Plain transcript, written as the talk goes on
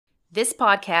This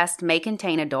podcast may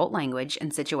contain adult language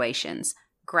and situations,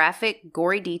 graphic,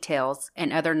 gory details,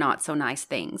 and other not-so-nice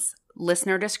things.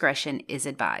 Listener discretion is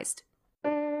advised.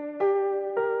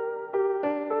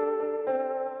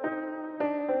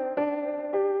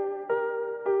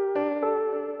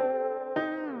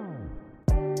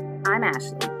 I'm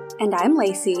Ashley. And I'm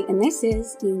Lacey, and this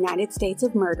is the United States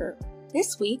of Murder.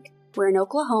 This week, we're in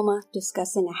Oklahoma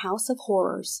discussing a house of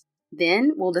horrors.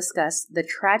 Then we'll discuss the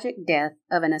tragic death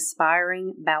of an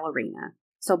aspiring ballerina.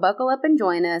 So buckle up and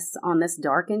join us on this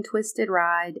dark and twisted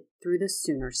ride through the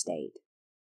Sooner State.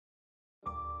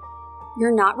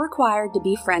 You're not required to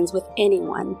be friends with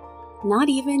anyone, not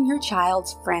even your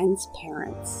child's friends'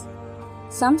 parents.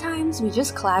 Sometimes we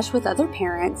just clash with other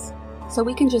parents, so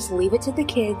we can just leave it to the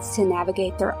kids to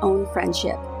navigate their own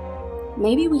friendship.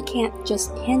 Maybe we can't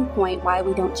just pinpoint why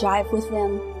we don't jive with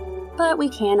them, but we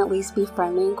can at least be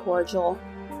friendly and cordial.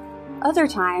 Other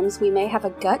times, we may have a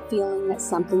gut feeling that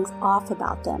something's off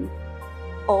about them.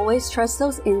 Always trust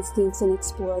those instincts and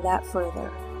explore that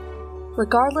further.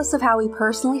 Regardless of how we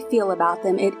personally feel about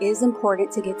them, it is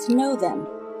important to get to know them.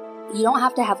 You don't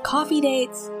have to have coffee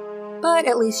dates, but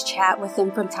at least chat with them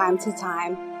from time to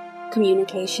time.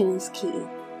 Communication is key.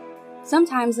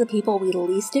 Sometimes the people we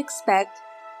least expect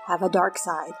have a dark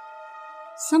side.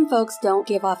 Some folks don't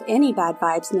give off any bad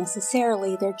vibes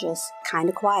necessarily, they're just kind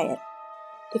of quiet.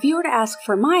 If you were to ask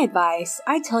for my advice,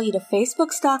 I'd tell you to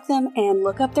Facebook stalk them and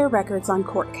look up their records on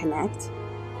Court Connect.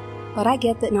 But I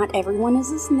get that not everyone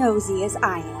is as nosy as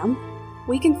I am.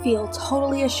 We can feel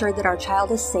totally assured that our child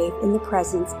is safe in the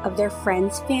presence of their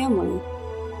friend's family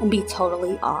and be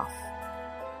totally off.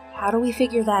 How do we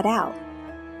figure that out?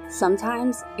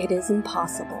 Sometimes it is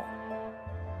impossible.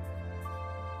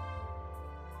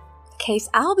 The case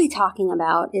I'll be talking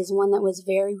about is one that was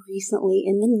very recently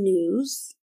in the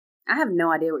news. I have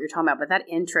no idea what you're talking about, but that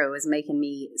intro is making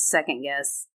me second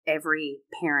guess every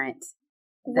parent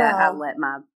that I let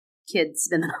my kids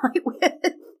spend the night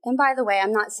with. And by the way,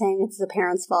 I'm not saying it's the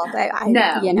parents' fault.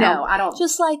 No, I don't.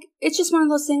 Just like, it's just one of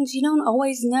those things you don't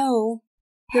always know.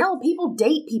 Hell, people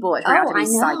date people that turn out to be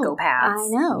psychopaths. I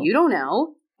know. You don't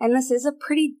know. And this is a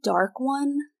pretty dark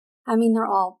one. I mean, they're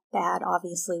all bad,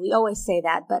 obviously. We always say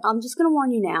that, but I'm just going to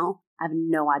warn you now. I have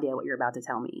no idea what you're about to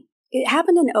tell me. It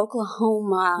happened in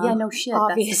Oklahoma. Yeah, no shit.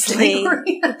 Obviously.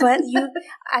 But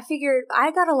I figured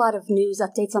I got a lot of news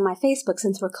updates on my Facebook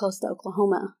since we're close to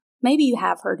Oklahoma. Maybe you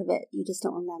have heard of it. You just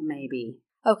don't remember. Maybe.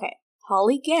 Okay.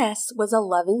 Holly Guess was a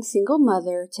loving single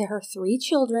mother to her 3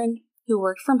 children who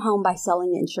worked from home by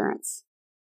selling insurance.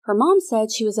 Her mom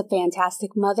said she was a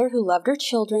fantastic mother who loved her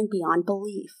children beyond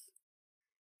belief.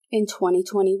 In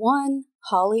 2021,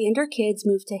 Holly and her kids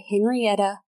moved to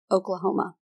Henryetta,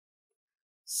 Oklahoma.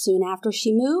 Soon after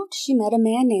she moved, she met a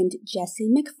man named Jesse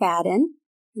McFadden,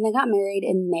 and they got married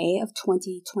in May of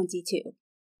 2022.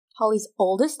 Holly's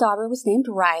oldest daughter was named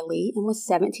Riley and was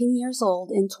 17 years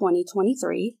old in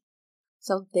 2023.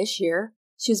 So this year,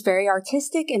 she was very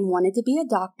artistic and wanted to be a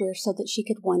doctor so that she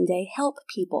could one day help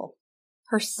people.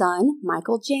 Her son,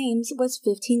 Michael James, was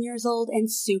 15 years old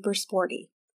and super sporty.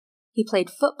 He played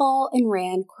football and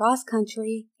ran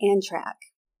cross-country and track.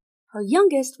 Her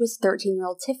youngest was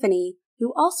 13-year-old Tiffany,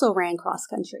 who also ran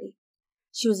cross-country.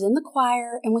 She was in the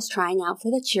choir and was trying out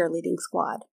for the cheerleading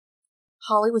squad.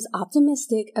 Holly was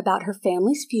optimistic about her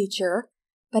family's future,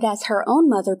 but as her own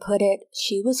mother put it,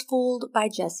 she was fooled by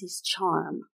Jesse's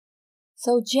charm.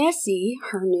 So Jesse,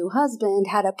 her new husband,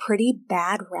 had a pretty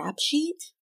bad rap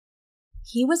sheet.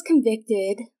 He was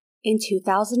convicted in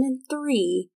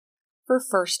 2003 for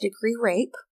first-degree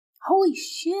rape. Holy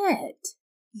shit.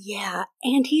 Yeah,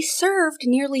 and he served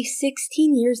nearly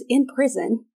 16 years in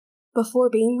prison before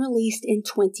being released in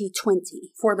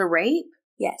 2020. For the rape?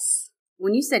 Yes.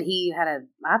 When you said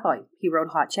I thought he wrote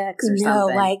hot checks or something. No,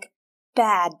 like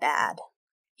bad.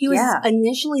 He was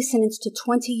initially sentenced to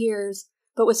 20 years,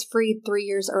 but was freed 3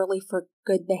 years early for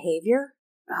good behavior.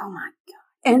 Oh my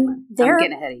God. And I'm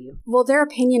getting ahead of you. Well, their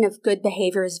opinion of good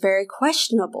behavior is very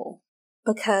questionable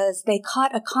because they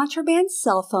caught a contraband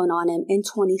cell phone on him in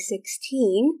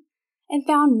 2016 and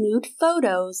found nude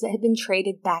photos that had been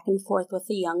traded back and forth with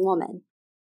a young woman.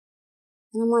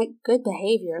 And I'm like, good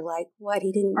behavior? Like, what?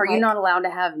 He didn't. Are you not allowed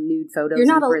to have nude photos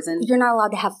in prison? You're not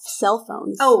allowed to have cell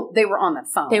phones. Oh, they were on the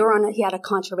phone. He had a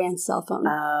contraband cell phone.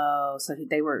 Oh, so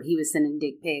he was sending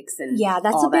dick pics and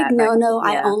that's a big no-no.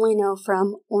 I only know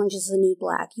from Orange is the New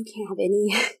Black. You can't have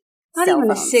any, not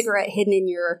even a cigarette hidden in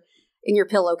your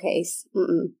pillowcase.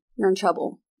 You're in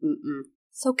trouble.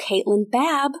 So Caitlin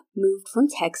Babb moved from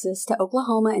Texas to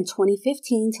Oklahoma in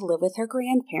 2015 to live with her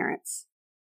grandparents.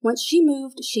 Once she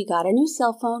moved, she got a new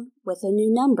cell phone with a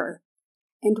new number.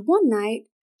 And one night,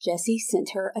 Jesse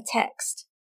sent her a text.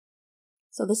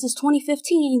 So this is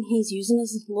 2015. He's using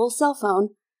his little cell phone.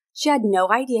 She had no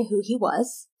idea who he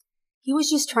was. He was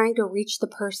just trying to reach the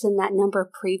person that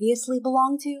number previously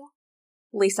belonged to.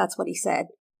 At least that's what he said.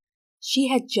 She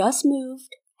had just moved,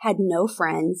 had no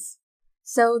friends.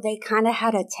 So they kind of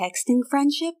had a texting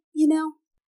friendship, you know?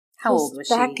 How old was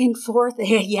she? Back and forth.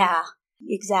 Yeah,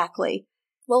 exactly.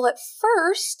 Well, at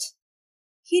first,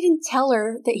 he didn't tell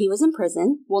her that he was in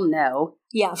prison. Well, no.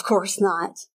 Yeah, of course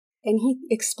not. And he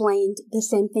explained the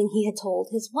same thing he had told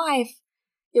his wife.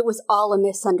 It was all a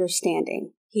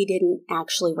misunderstanding. He didn't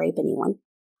actually rape anyone.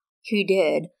 He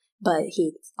did, but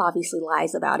he obviously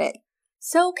lies about it.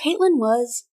 So Caitlin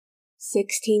was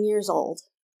 16 years old.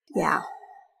 Yeah.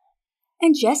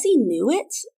 And Jesse knew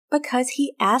it because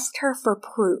he asked her for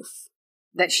proof.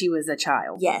 That she was a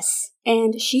child? Yes.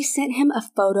 And she sent him a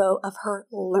photo of her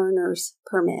learner's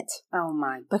permit. Oh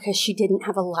my. Because she didn't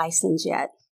have a license yet.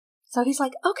 So he's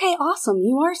like, okay, awesome,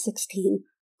 you are 16.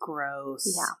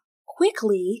 Gross. Yeah.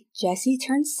 Quickly, Jesse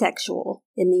turned sexual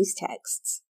in these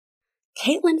texts.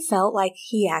 Caitlin felt like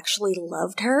he actually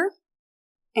loved her,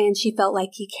 and she felt like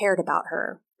he cared about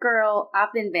her. Girl,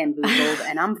 I've been bamboozled,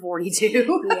 and I'm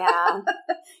 42. Yeah.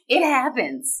 It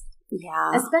happens.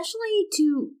 Yeah. Especially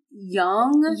to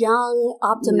young,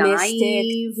 optimistic.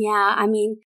 naive. Yeah, I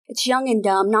mean, it's young and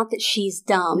dumb. Not that she's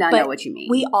dumb. No, I but know what you mean.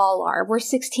 We all are. We're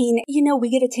 16. You know, we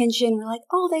get attention. We're like,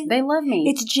 oh, they love me.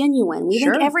 It's genuine. We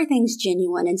think everything's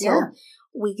genuine until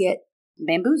we get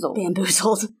bamboozled.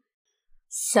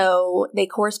 So they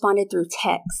corresponded through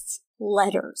texts,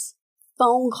 letters,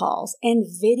 phone calls, and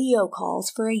video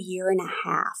calls for a year and a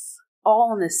half.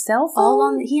 All on the cell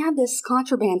phone? He had this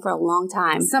contraband for a long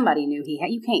time. Somebody knew he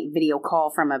had. You can't video call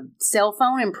from a cell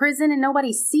phone in prison and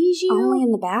nobody sees you. Only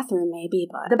in the bathroom, maybe,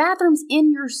 but... The bathroom's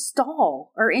in your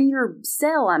stall, or in your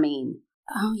cell, I mean.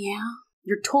 Oh, yeah?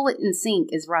 Your toilet and sink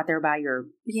is right there by your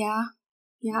Yeah,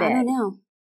 bed. I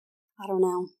don't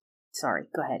know. Sorry,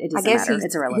 go ahead. It doesn't matter.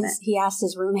 It's irrelevant. He asked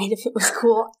his roommate if it was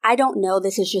cool. I don't know.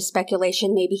 This is just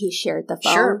speculation. Maybe he shared the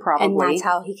phone. Sure, probably. And that's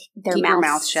how their Keep your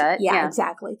mouth shut. Yeah,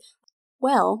 exactly.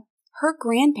 Well, her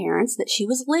grandparents that she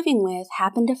was living with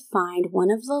happened to find one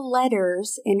of the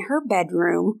letters in her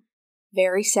bedroom,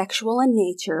 very sexual in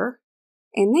nature,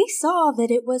 and they saw that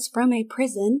it was from a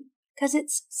prison because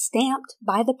it's stamped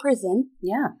by the prison.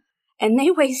 Yeah. And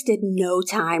they wasted no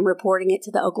time reporting it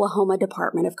to the Oklahoma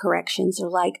Department of Corrections. They're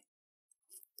like,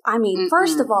 I mean,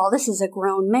 first of all, this is a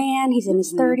grown man. He's in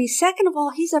his 30s. Second of all,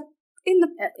 he's a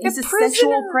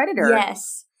sexual predator.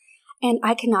 Yes. And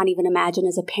I cannot even imagine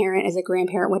as a parent, as a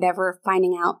grandparent, whatever,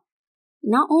 finding out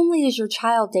not only is your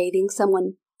child dating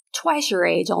someone twice your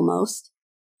age almost,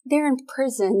 they're in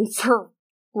prison for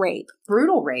rape.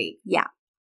 Brutal rape. Yeah.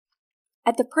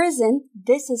 At the prison,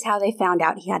 this is how they found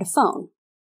out he had a phone.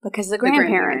 Because the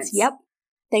grandparents. Yep.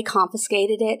 They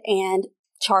confiscated it and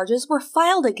charges were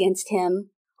filed against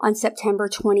him on September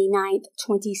 29th,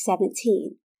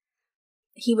 2017.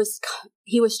 He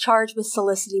was charged with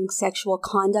soliciting sexual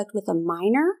conduct with a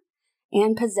minor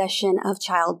and possession of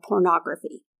child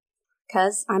pornography.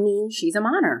 Because, I mean... She's a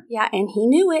minor. Yeah, and he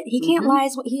knew it. He can't lie.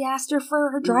 He asked her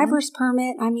for her driver's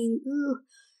permit. I mean,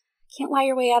 can't lie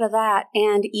your way out of that.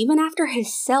 And even after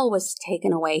his cell was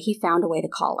taken away, he found a way to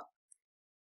call her.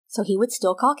 So he would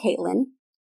still call Caitlin.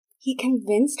 He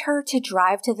convinced her to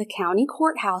drive to the county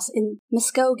courthouse in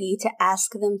Muskogee to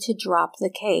ask them to drop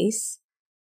the case.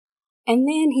 And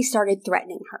then he started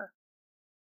threatening her.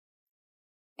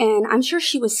 And I'm sure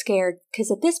she was scared because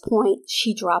at this point,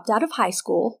 she dropped out of high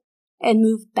school and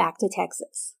moved back to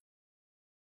Texas.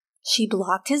 She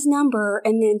blocked his number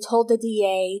and then told the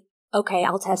DA, okay,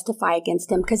 I'll testify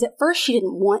against him. Because at first she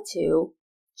didn't want to.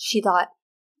 She thought,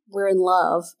 we're in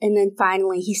love. And then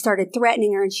finally he started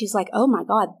threatening her and she's like, oh my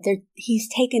God, he's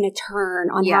taken a turn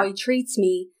on how he treats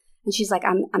me. And she's like,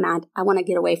 I'm mad. I want to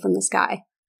get away from this guy.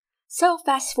 So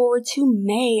fast forward to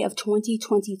May of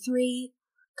 2023,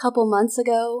 a couple months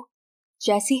ago,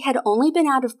 Jesse had only been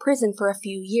out of prison for a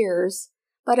few years,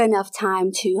 but enough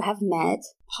time to have met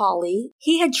Holly.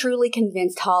 He had truly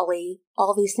convinced Holly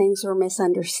all these things were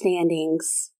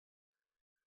misunderstandings.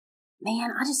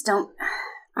 Man, I just don't...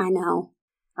 I know.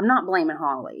 I'm not blaming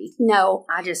Holly. No.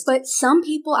 But some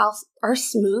people are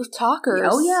smooth talkers.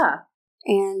 Oh, yeah.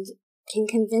 And can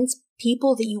convince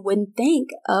people that you wouldn't think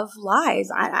of lies.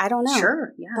 I don't know.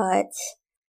 Sure, yeah. But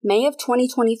May of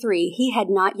 2023, he had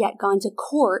not yet gone to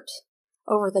court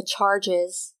over the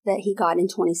charges that he got in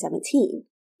 2017.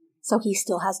 So he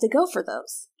still has to go for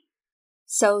those.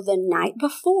 So the night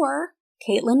before,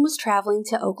 Caitlin was traveling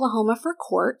to Oklahoma for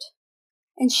court,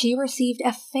 and she received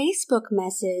a Facebook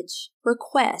message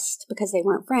request, because they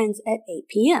weren't friends, at 8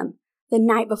 p.m., the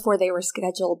night before they were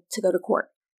scheduled to go to court.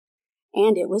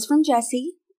 And it was from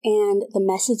Jesse, and the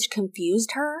message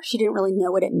confused her. She didn't really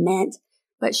know what it meant,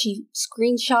 but she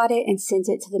screenshot it and sent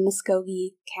it to the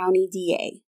Muskogee County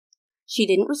DA. She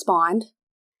didn't respond,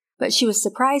 but she was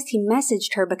surprised he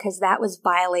messaged her because that was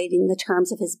violating the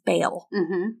terms of his bail.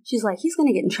 Mm-hmm. She's like, he's going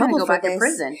to get in trouble for back this. To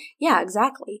prison. Yeah,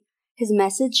 exactly. His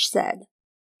message said,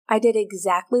 I did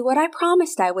exactly what I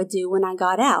promised I would do when I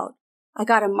got out. I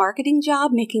got a marketing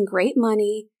job making great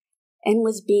money and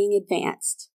was being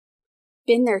advanced.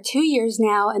 Been there 2 years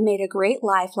now and made a great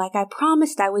life like I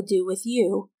promised I would do with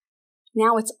you.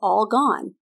 Now it's all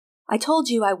gone. I told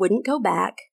you I wouldn't go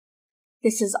back.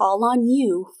 This is all on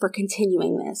you for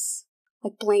continuing this.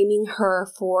 Like blaming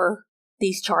her for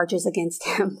these charges against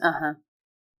him. Uh-huh.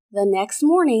 The next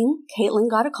morning, Caitlin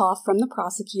got a call from the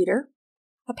prosecutor.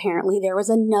 Apparently there was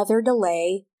another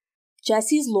delay.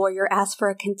 Jesse's lawyer asked for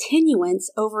a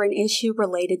continuance over an issue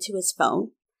related to his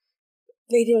phone.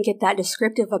 They didn't get that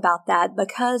descriptive about that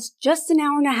because just an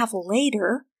hour and a half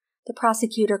later, the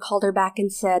prosecutor called her back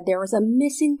and said there was a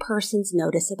missing persons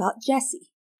notice about Jesse.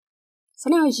 So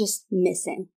now he's just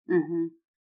missing. Mm-hmm.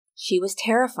 She was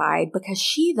terrified because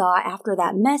she thought after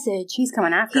that message, he's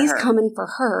coming after her. He's coming for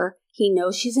her. He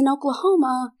knows she's in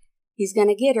Oklahoma. He's going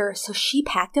to get her. So she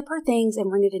packed up her things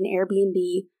and rented an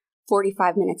Airbnb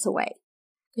 45 minutes away.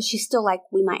 Because she's still like,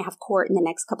 we might have court in the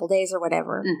next couple days or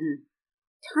whatever. Mm-hmm.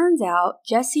 Turns out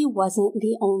Jesse wasn't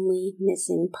the only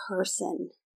missing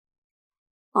person.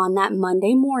 On that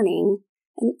Monday morning,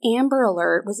 an Amber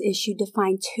Alert was issued to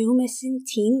find 2 missing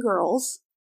teen girls,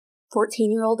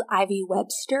 14-year-old Ivy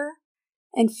Webster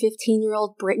and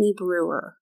 15-year-old Brittany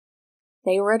Brewer.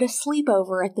 They were at a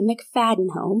sleepover at the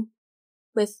McFadden home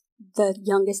with the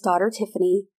youngest daughter,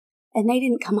 Tiffany, and they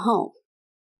didn't come home.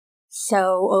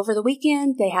 So over the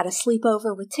weekend, they had a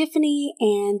sleepover with Tiffany,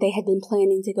 and they had been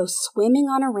planning to go swimming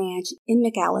on a ranch in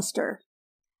McAllister.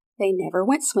 They never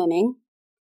went swimming,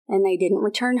 and they didn't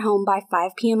return home by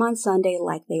 5 p.m. on Sunday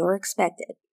like they were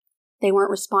expected. They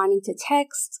weren't responding to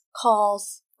texts,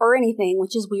 calls, or anything,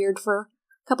 which is weird for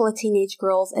a couple of teenage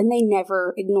girls, and they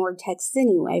never ignored texts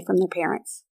anyway from their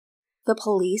parents. The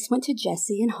police went to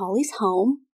Jesse and Holly's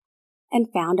home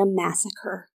and found a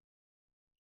massacre.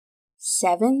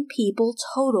 7 people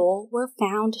total were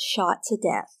found shot to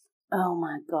death. Oh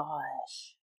my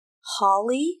gosh.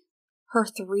 Holly, her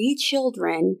 3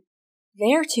 children,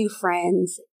 their 2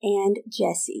 friends, and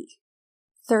Jesse.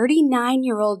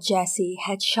 39-year-old Jesse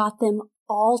had shot them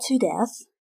all to death,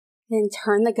 then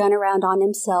turned the gun around on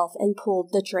himself and pulled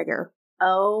the trigger.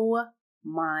 Oh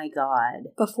my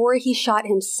God. Before he shot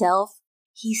himself,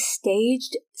 he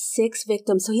staged 6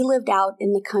 victims. So he lived out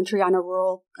in the country on a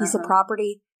rural piece of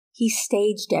property. He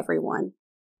staged everyone.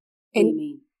 What do you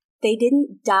mean? They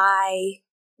didn't die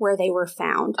where they were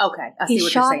found. Okay. I he see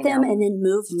what you're saying shot them now. and then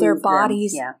moved their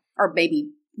bodies. Them, yeah. Or maybe,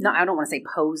 no, I don't want to say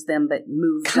pose them, but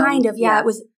move them. Kind of, yeah.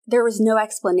 There was no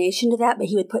explanation to that, but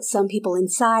he would put some people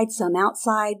inside, some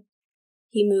outside.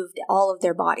 He moved all of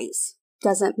their bodies.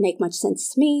 Doesn't make much sense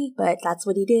to me, but that's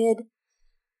what he did.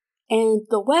 And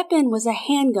the weapon was a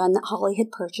handgun that Holly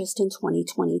had purchased in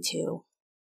 2022.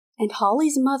 And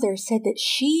Holly's mother said that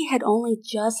she had only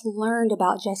just learned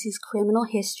about Jesse's criminal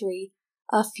history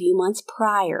a few months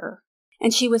prior.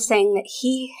 And she was saying that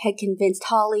he had convinced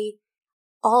Holly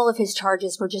all of his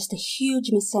charges were just a huge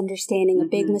misunderstanding, a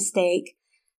big mistake.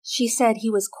 She said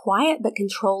he was quiet but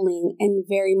controlling and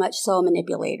very much so a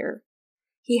manipulator.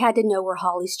 He had to know where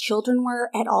Holly's children were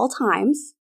at all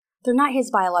times. They're not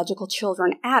his biological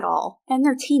children at all, and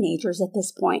they're teenagers at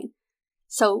this point.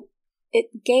 So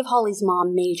it gave Holly's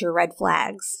mom major red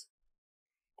flags.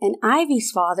 And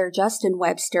Ivy's father, Justin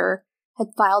Webster, had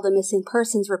filed a missing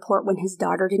persons report when his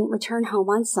daughter didn't return home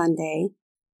on Sunday.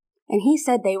 And he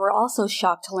said they were also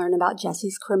shocked to learn about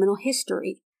Jesse's criminal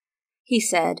history. He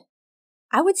said,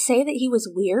 I would say that he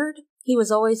was weird. He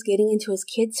was always getting into his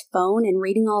kids' phone and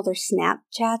reading all their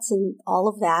Snapchats and all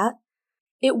of that.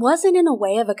 It wasn't in a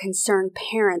way of a concerned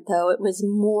parent, though. It was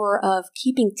more of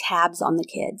keeping tabs on the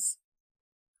kids.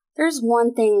 There's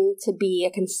one thing to be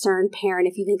a concerned parent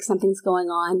if you think something's going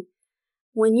on.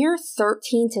 When you're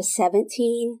 13 to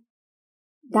 17,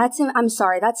 I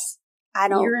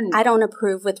don't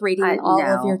approve with reading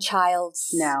of your child's.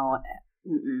 No.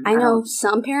 I know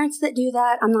some parents that do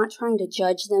that. I'm not trying to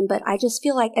judge them, but I just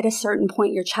feel like at a certain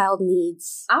point your child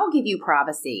needs. I'll give you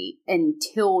privacy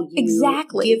until you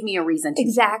give me a reason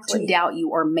to doubt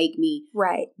you or make me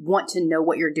want to know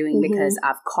what you're doing because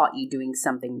I've caught you doing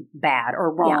something bad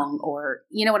or wrong or,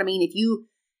 you know what I mean?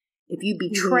 If you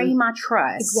betray my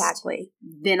trust, exactly,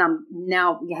 then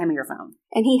now hand me your phone.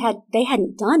 And they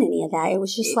hadn't done any of that. It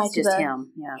was just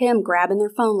him grabbing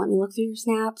their phone. Let me look through your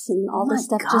snaps and all this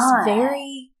stuff. God. Just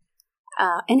very,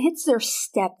 and it's their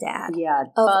stepdad. Yeah,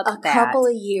 of a couple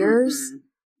of years.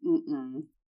 Mm-mm.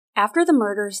 After the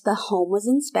murders, the home was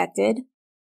inspected,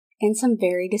 and some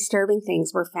very disturbing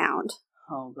things were found.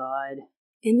 Oh God!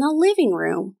 In the living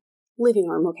room,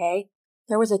 okay,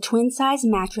 there was a twin-size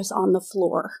mattress on the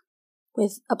floor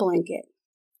with a blanket.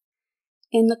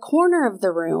 In the corner of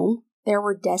the room, there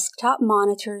were desktop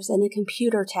monitors and a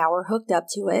computer tower hooked up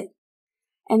to it.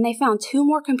 And they found 2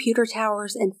 more computer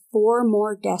towers and 4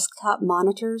 more desktop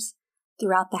monitors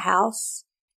throughout the house.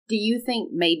 Do you think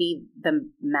maybe the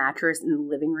mattress in the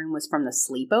living room was from the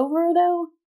sleepover, though?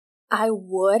 I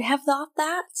would have thought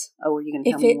that. Oh, were you going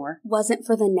to tell me more? If it wasn't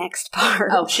for the next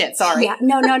part. Oh, shit, sorry. Yeah,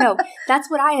 no.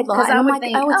 That's what I had thought. And I'm like,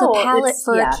 think, it's a pallet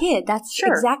for a kid. That's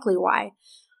exactly why.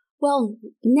 Well,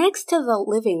 next to the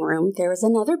living room, there was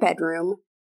another bedroom,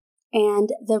 and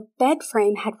the bed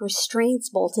frame had restraints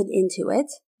bolted into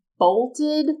it.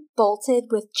 Bolted? Bolted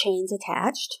with chains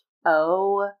attached.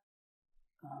 Oh,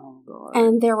 God.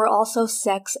 And there were also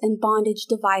sex and bondage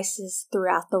devices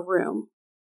throughout the room.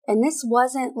 And this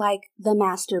wasn't like the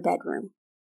master bedroom.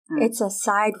 It's a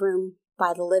side room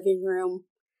by the living room.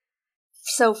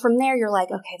 So from there, you're like,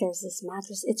 okay, there's this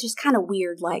mattress. It's just kind of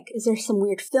weird. Like, is there some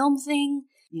weird film thing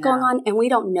going on? And we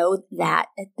don't know that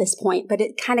at this point, but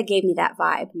it kind of gave me that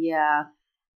vibe. Yeah.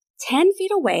 10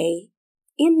 feet away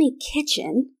in the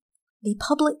kitchen, the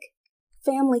public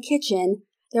family kitchen,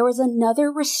 there was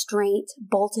another restraint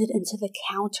bolted into the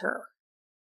counter.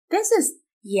 This is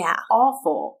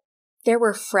awful. There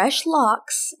were fresh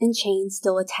locks and chains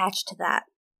still attached to that.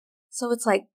 So it's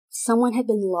like someone had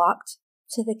been locked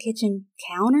to the kitchen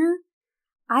counter?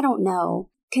 I don't know.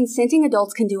 Consenting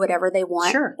adults can do whatever they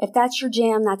want. Sure. If that's your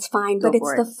jam, that's fine. But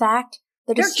it's the fact,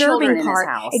 the disturbing part.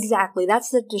 Exactly. That's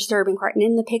the disturbing part. And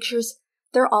in the pictures,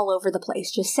 they're all over the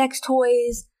place. Just sex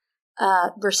toys,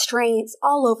 restraints,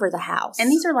 all over the house. And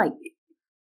these are like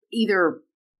either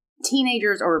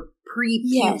teenagers or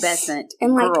prepubescent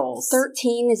and girls. Like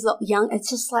 13 is the young. It's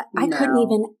just like, I couldn't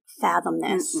even fathom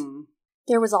this. Mm-mm.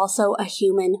 There was also a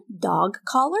human dog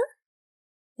collar.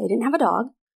 They didn't have a dog.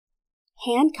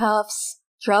 Handcuffs,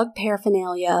 drug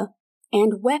paraphernalia,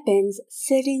 and weapons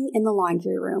sitting in the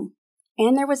laundry room.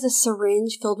 And there was a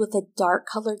syringe filled with a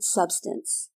dark-colored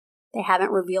substance. They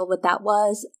haven't revealed what that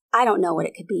was. I don't know what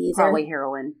it could be either. Probably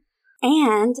heroin.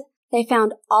 And they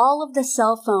found all of the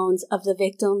cell phones of the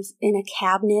victims in a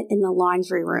cabinet in the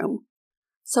laundry room.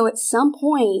 So at some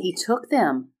point... He took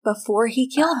them. Before he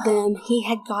killed them, he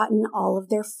had gotten all of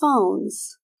their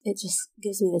phones. It just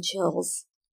gives me the chills.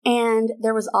 And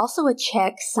there was also a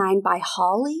check signed by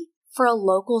Holly for a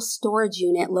local storage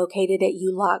unit located at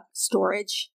ULOC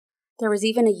Storage. There was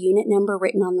even a unit number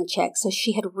written on the check. So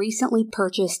she had recently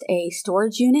purchased a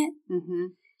storage unit. Mm-hmm.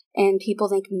 And people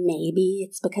think maybe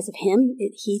it's because of him.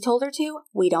 He told her to.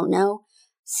 We don't know.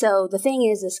 So the thing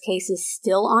is, this case is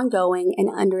still ongoing and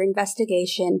under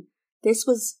investigation. This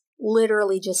was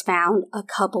literally just found a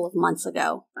couple of months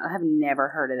ago. I have never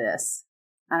heard of this.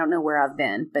 I don't know where I've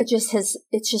been. But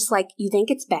it's just like you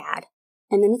think it's bad.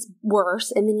 And then it's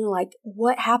worse. And then you're like,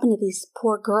 what happened to these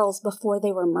poor girls before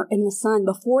they were in the sun,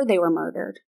 before they were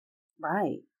murdered?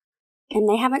 Right. And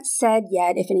they haven't said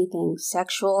yet if anything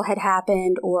sexual had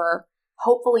happened or...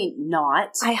 Hopefully not.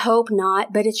 I hope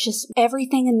not, but it's just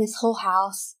everything in this whole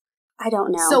house. I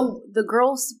don't know. So the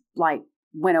girls,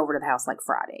 went over to the house,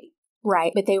 Friday.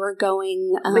 Right, but they were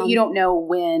going... but you don't know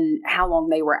how long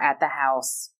they were at the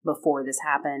house before this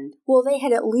happened? Well, they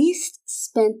had at least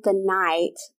spent the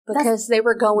night because they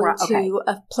were going to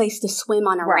a place to swim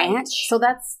on a ranch. So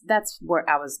that's where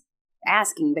I was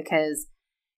asking, because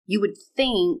you would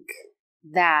think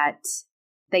that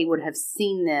they would have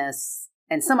seen this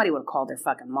and somebody would have called their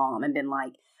fucking mom and been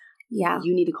like, yeah,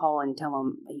 you need to call and tell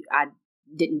them I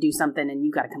didn't do something and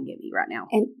you got to come get me right now.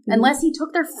 And unless he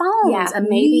took their phones immediately.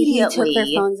 Maybe he took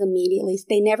their phones immediately.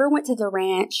 They never went to the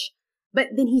ranch. But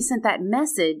then he sent that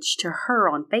message to her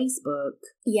on Facebook.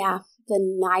 Yeah, the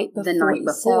night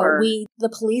before. So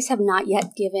the police have not yet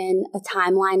given a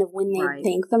timeline of when they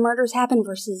think the murders happened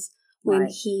versus when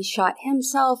he shot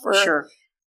himself. Or sure.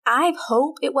 I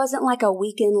hope it wasn't like a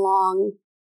weekend-long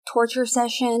torture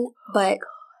session, but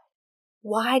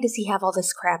why does he have all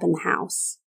this crap in the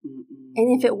house? Mm-mm.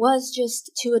 And if it was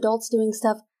just 2 adults doing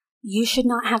stuff, you should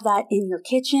not have that in your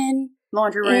kitchen,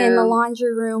 laundry room, in the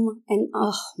laundry room, and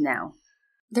no.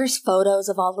 there's photos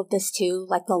of all of this too,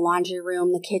 like the laundry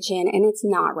room, the kitchen, and it's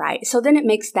not right. So then it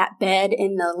makes that bed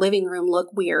in the living room look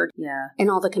weird. Yeah. And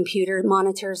all the computer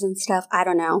monitors and stuff. I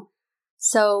don't know.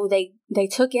 So they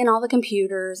took in all the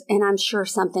computers, and I'm sure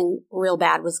something real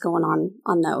bad was going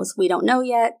on those. We don't know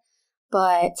yet,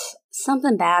 but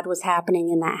something bad was happening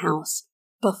in that house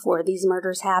before these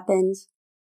murders happened.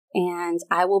 And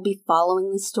I will be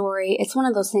following the story. It's one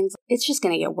of those things, it's just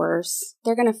going to get worse.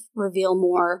 They're going to reveal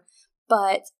more.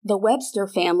 But the Webster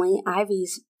family,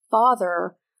 Ivy's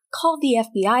father, called the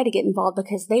FBI to get involved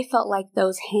because they felt like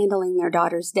those handling their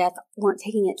daughter's death weren't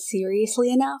taking it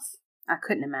seriously enough. I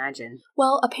couldn't imagine.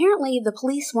 Well, apparently the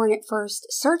police weren't at first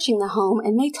searching the home,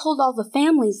 and they told all the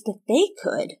families that they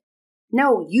could.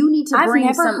 No, you need to bring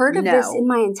I've never heard of this in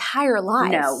my entire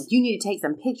life. No, you need to take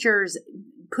some pictures,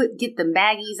 get them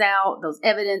baggies out, those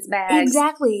evidence bags.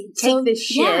 Exactly. Take this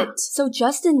shit. Yeah. So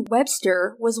Justin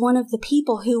Webster was one of the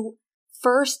people who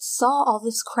first saw all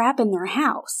this crap in their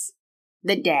house.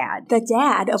 The dad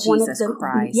of Jesus one of the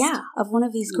Christ. Yeah, of one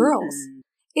of these girls. Mm-hmm.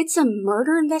 It's a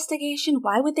murder investigation.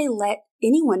 Why would they let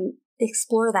anyone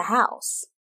explore the house?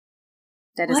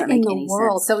 That doesn't make any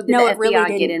sense. So did the FBI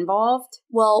really get involved?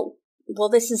 Well,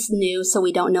 this is new, so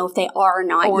we don't know if they are or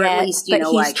not or yet. At least, but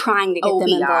he's like trying to get OBI.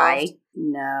 them involved.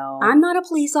 No, I'm not a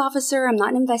police officer. I'm not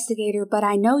an investigator, but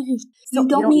I know you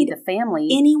don't need the family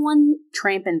anyone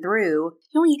tramping through.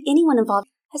 You don't need anyone involved.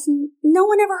 Has no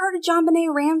one ever heard of John Benet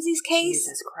Ramsey's case?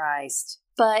 Jesus Christ.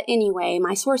 But anyway,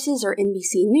 my sources are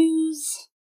NBC News,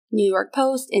 New York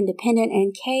Post, Independent,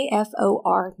 and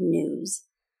KFOR News.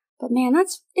 But man,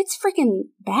 it's freaking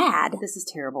bad. This is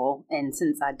terrible. And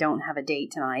since I don't have a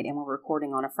date tonight and we're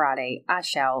recording on a Friday, I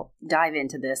shall dive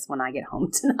into this when I get home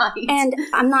tonight. And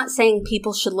I'm not saying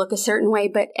people should look a certain way,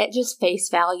 but at just face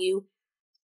value,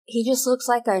 he just looks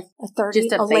like a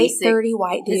late 30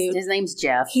 white dude. His name's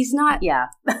Jeff. He's not. Yeah.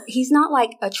 He's not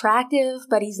like attractive,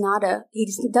 but he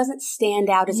doesn't stand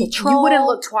out as a troll. You wouldn't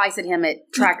look twice at him at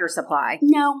Tractor Supply.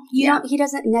 No, you don't. He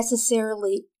doesn't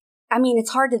necessarily. I mean,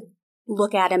 it's hard to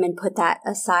look at him and put that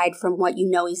aside from what you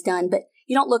know he's done, but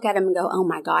you don't look at him and go, "Oh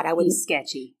my God, I wouldn't." He's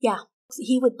sketchy. Yeah,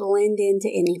 he would blend into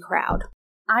any crowd.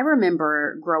 I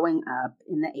remember growing up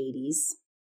in the 80s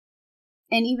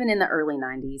and even in the early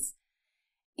 90s.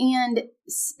 And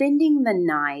spending the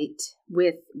night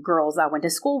with girls I went to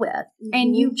school with. Mm-hmm.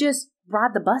 And you just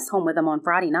ride the bus home with them on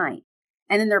Friday night.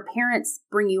 And then their parents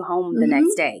bring you home the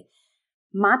next day.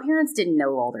 My parents didn't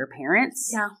know all their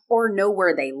parents. Yeah. Or know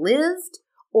where they lived.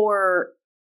 Or,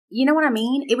 you know what I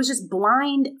mean? It was just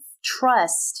blind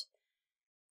trust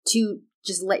to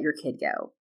just let your kid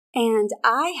go. And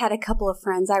I had a couple of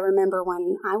friends, I remember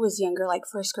when I was younger, like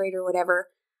first grade or whatever,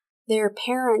 their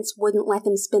parents wouldn't let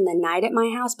them spend the night at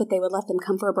my house, but they would let them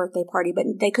come for a birthday party, but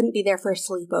they couldn't be there for a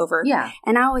sleepover. Yeah.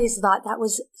 And I always thought that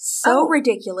was so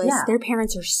ridiculous. Yeah. Their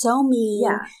parents are so mean.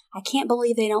 Yeah. I can't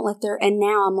believe they don't let and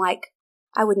now I'm like,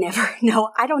 I would never. No,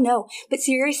 I don't know. But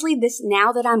seriously,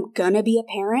 now that I'm gonna be a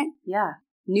parent. Yeah.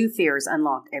 New fears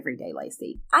unlocked every day,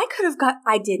 Lacey. I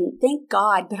didn't, thank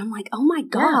God, but I'm like, oh my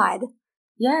God.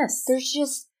 Yeah. Yes. There's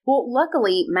just. Well,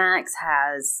 luckily, Max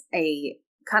has a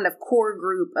kind of core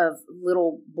group of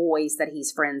little boys that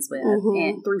he's friends with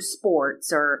and through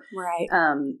sports or,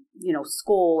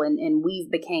 school. And we've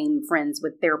became friends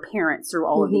with their parents through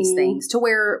all of these things to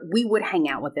where we would hang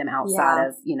out with them outside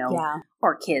of,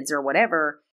 our kids or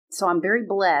whatever. So I'm very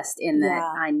blessed in that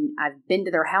I've been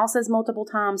to their houses multiple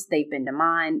times. They've been to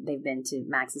mine. They've been to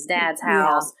Max's dad's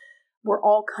house. We're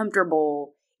all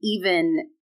comfortable even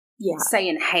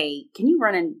saying, hey, can you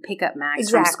run and pick up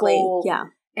Max from school? Yeah.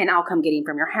 And I'll come get him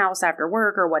from your house after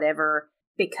work or whatever,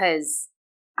 because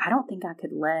I don't think I could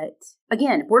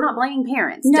again, we're not blaming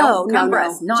parents. No, don't come for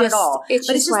us. Not at all. It's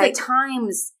just like, the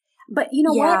times. But you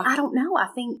know what? I don't know. I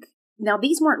think, now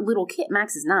these weren't little kids.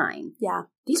 Max is 9. Yeah.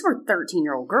 These were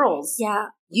 13-year-old girls. Yeah.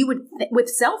 You would, with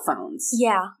cell phones.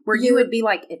 Yeah. Where you would be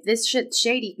like, if this shit's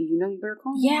shady, you better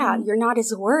call me. Yeah. You're not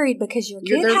as worried because your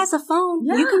kid has a phone.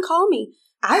 Yeah. You can call me.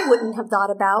 I wouldn't have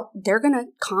thought about they're going to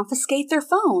confiscate their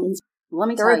phones. Let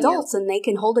me tell you. They're adults and they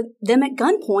can hold them at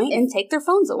gunpoint and take their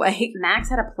phones away. Max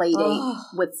had a play date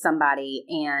with somebody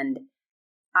and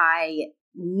I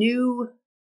knew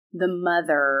the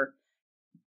mother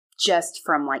just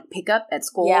from like pickup at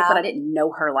school, but I didn't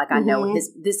know her like I know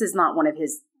this is not one of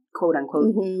his quote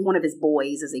unquote, one of his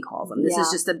boys as he calls them. This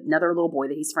is just another little boy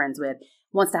that he's friends with,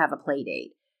 wants to have a play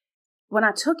date. When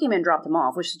I took him and dropped him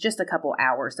off, which was just a couple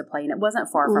hours to play, and it wasn't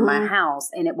far from my house,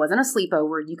 and it wasn't a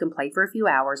sleepover. You can play for a few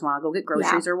hours while I go get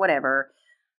groceries or whatever.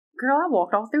 Girl, I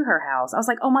walked all through her house. I was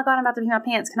like, oh my God, I'm about to pee my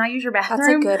pants. Can I use your bathroom?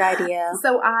 That's a good idea.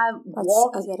 So I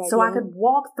walked, so I could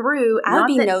walk through. I'd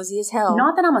be nosy as hell.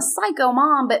 Not that I'm a psycho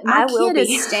mom, but my kid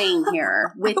is staying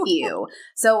here with you.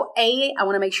 So I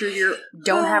want to make sure you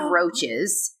don't have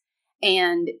roaches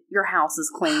and your house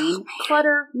is clean.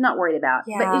 Clutter, not worried about.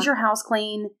 Yeah. But is your house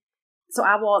clean? So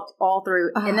I walked all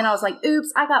through, and then I was like,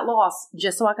 oops, I got lost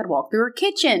just so I could walk through her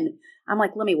kitchen. I'm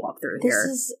like, let me walk through here.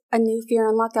 This is a new fear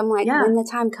unlocked. I'm like, when the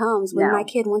time comes, when my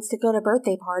kid wants to go to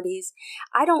birthday parties,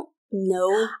 I don't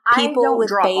know people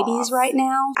with babies right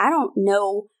now. I don't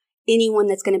know anyone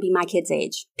that's going to be my kid's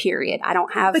age, period. I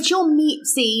don't have. But you'll meet,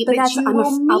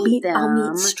 I'll meet them.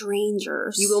 I'll meet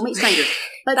strangers. You will meet strangers.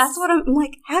 But that's what I'm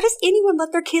like, how does anyone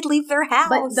let their kid leave their house?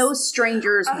 But those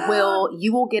strangers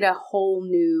you will get a whole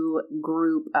new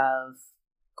group of,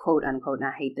 quote unquote, and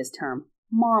I hate this term,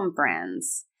 mom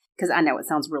friends. Because I know it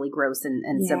sounds really gross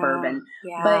and suburban.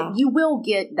 Yeah. But you will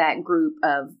get that group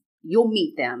of, you'll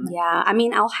meet them. Yeah. I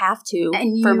mean, I'll have to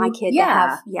for my kid to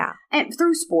have, and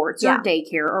through sports or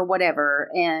daycare or whatever.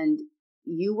 And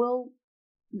you will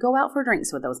go out for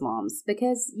drinks with those moms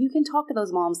because you can talk to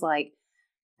those moms like,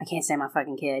 I can't stand my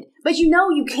fucking kid. But you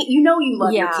know you can't, you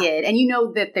love your kid and you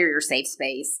know that they're your safe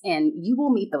space and you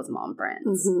will meet those mom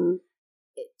friends. Mm-hmm.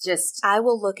 I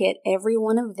will look at every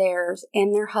one of theirs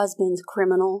and their husband's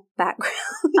criminal backgrounds.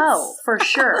 Oh, for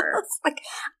sure. It's like,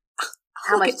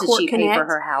 how much did she pay for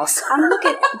her house? I'm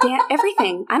looking at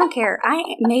everything. I don't care. I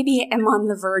maybe am on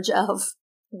the verge of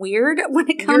weird when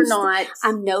it comes to.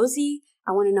 I'm nosy.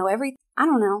 I want to know everything. I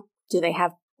don't know. Do they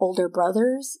have older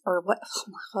brothers or what?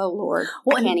 Oh, Lord.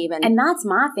 Well, I can't even. And that's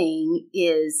my thing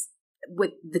is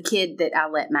with the kid that I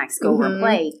let Max go over and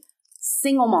play.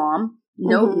 Single mom.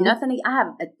 No, nothing.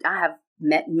 I have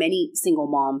met many single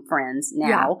mom friends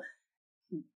now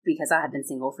because I have been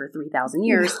single for 3,000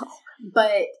 years.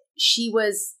 But she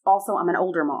was also, I'm an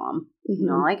older mom. You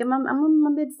know, like I'm in my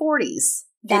mid-40s.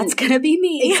 That's going to be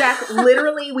me. Exactly.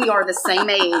 Literally, we are the same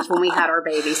age when we had our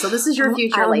baby. So this is your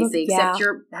future, Lacey, except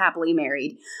you're happily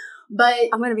married. But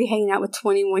I'm going to be hanging out with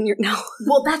 21-year-old now.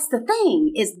 Well, that's the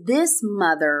thing is this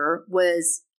mother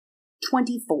was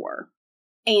 24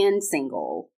 and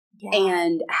single. Yeah.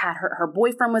 And had her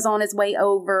boyfriend was on his way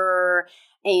over,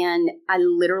 and I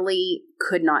literally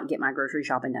could not get my grocery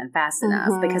shopping done fast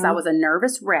enough because I was a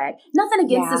nervous wreck. Nothing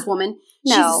against this woman.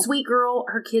 She's a sweet girl.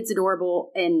 Her kid's adorable.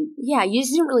 And you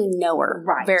just didn't really know her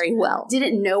very well.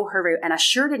 Didn't know her and I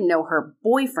sure didn't know her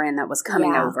boyfriend that was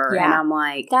coming over. And I'm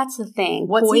like, that's the thing.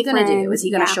 What's he going to do? Is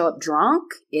he going to show up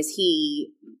drunk?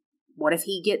 What if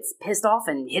he gets pissed off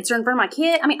and hits her in front of my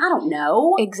kid? I mean, I don't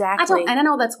know. Exactly. And I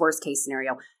know that's worst case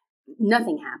scenario.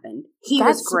 Nothing happened. He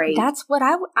was great. That's what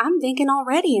I'm thinking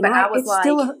already. And I was like,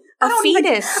 still a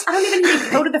fetus. I don't even need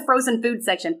to go to the frozen food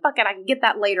section. Fuck it. I can get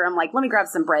that later. I'm like, let me grab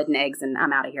some bread and eggs and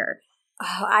I'm out of here.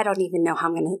 Oh, I don't even know how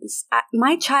I'm going to.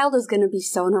 My child is going to be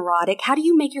so neurotic. How do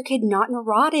you make your kid not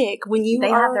neurotic when you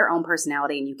have their own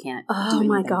personality and you can't do anything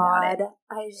my God. About it.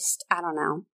 I don't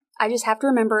know. I just have to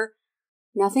remember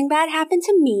nothing bad happened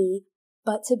to me,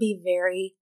 but to be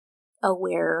very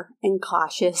aware and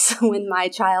cautious when my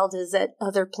child is at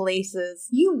other places.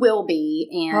 You will be,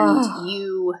 and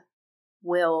you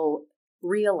will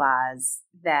realize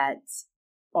that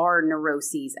our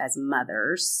neuroses as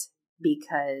mothers,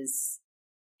 because,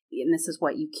 and this is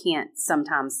what you can't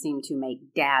sometimes seem to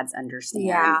make dads understand.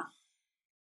 Yeah.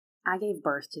 I gave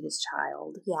birth to this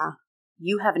child. Yeah.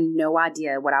 You have no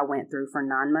idea what I went through for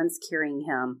 9 months carrying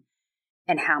him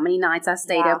and how many nights I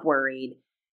stayed up worried.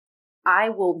 I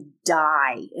will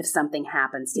die if something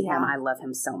happens to him. I love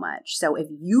him so much. So if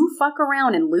you fuck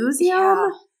around and lose him,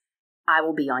 I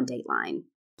will be on Dateline.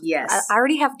 Yes. I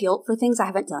already have guilt for things I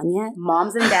haven't done yet.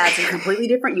 Moms and dads are completely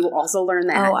different. You will also learn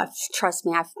that. Oh, trust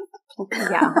me.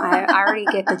 I already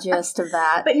get the gist of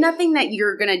that. But nothing that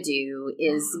you're going to do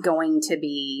is going to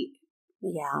be...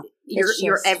 Yeah.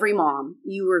 You're every mom.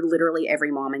 You are literally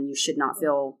every mom, and you should not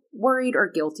feel worried or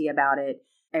guilty about it.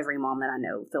 Every mom that I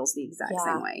know feels the exact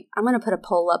same way. I'm going to put a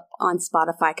poll up on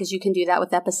Spotify because you can do that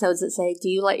with episodes that say, do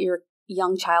you let your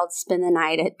young child spend the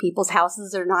night at people's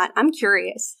houses or not? I'm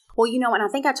curious. Well, and I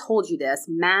think I told you this.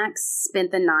 Max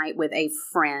spent the night with a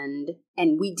friend,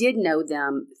 and we did know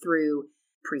them through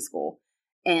preschool.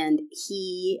 And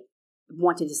he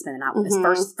wanted to spend the night with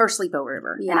his first sleepover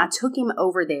ever. Yeah. And I took him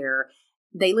over there.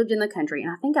 They lived in the country,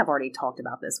 and I think I've already talked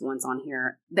about this once on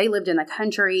here. They lived in the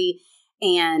country.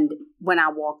 And when I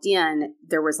walked in,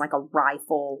 there was like a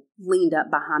rifle leaned up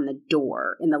behind the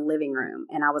door in the living room.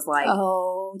 And I was like,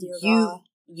 oh, dear God.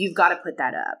 You've got to put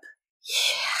that up.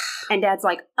 And Dad's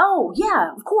like, oh,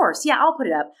 yeah, of course. Yeah, I'll put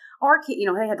it up. Our kid,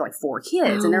 they had like 4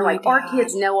 kids. And they're like, our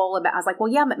kids know all about. I was like,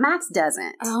 well, yeah, but Max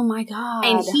doesn't. Oh, my God.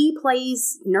 And he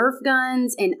plays Nerf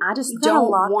guns. And I just don't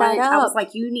want. I was like,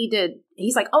 you need to.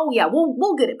 He's like, oh, yeah,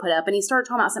 we'll get it put up. And he started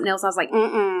talking about something else. I was like,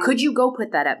 could you go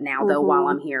put that up now, though, while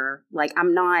I'm here? Like,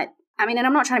 I'm not. And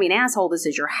I'm not trying to be an asshole. This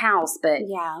is your house, but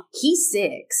he's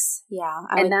 6. Yeah.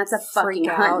 And that's a fucking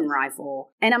hunting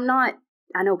rifle. And I'm not,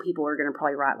 I know people are going to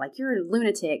probably write like, you're a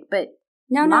lunatic, but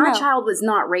my child was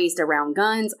not raised around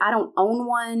guns. I don't own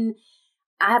one.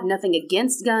 I have nothing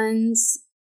against guns.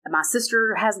 My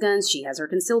sister has guns. She has her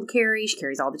concealed carry. She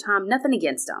carries all the time. Nothing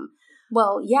against them.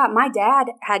 Well, yeah, my dad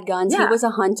had guns. Yeah. He was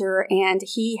a hunter, and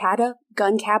he had a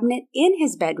gun cabinet in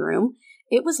his bedroom.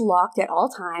 It was locked at all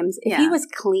times. If he was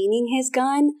cleaning his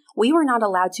gun, we were not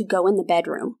allowed to go in the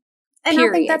bedroom. And I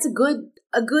think that's a good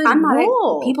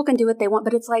rule. People can do what they want,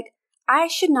 but it's like, I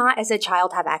should not, as a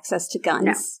child, have access to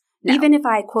guns. No. Even if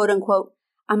I, quote unquote,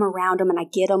 I'm around them and I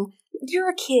get them.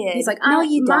 You're a kid. He's like, no,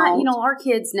 you don't. Our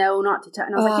kids know not to touch.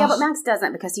 And I was like, yeah, but Max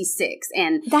doesn't because he's 6.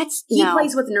 And he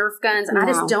plays with Nerf guns. And I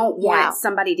just don't want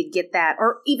somebody to get that.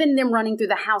 Or even them running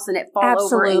through the house and it fall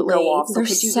over and go off. So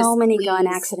there's so many gun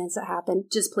accidents that happen.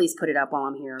 Just please put it up while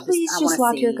I'm here. Please just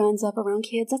lock your guns up around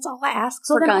kids. That's all I ask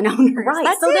for gun owners. Right.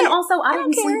 That's so then also, I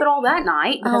didn't sleep at all that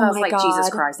night. Because I was like,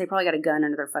 Jesus Christ, they probably got a gun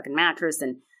under their fucking mattress.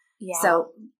 And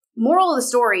so... Moral of the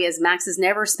story is Max has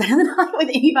never spent the night with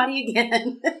anybody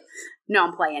again. No,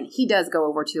 I'm playing. He does go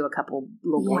over to a couple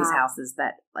little boys' houses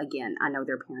that, again, I know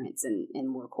their parents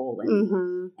and we're cool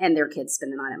and their kids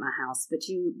spend the night at my house. But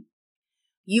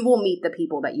you will meet the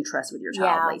people that you trust with your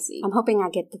child, Lacey. I'm hoping I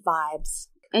get the vibes.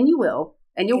 And you will.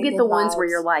 And you'll get the ones where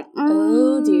you're like,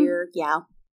 oh dear. Yeah.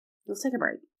 Let's take a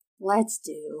break. Let's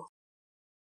do.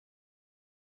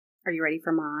 Are you ready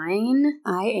for mine?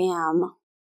 I am.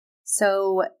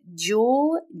 So,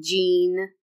 Jean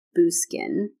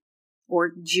Busken,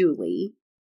 or Juli,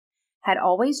 had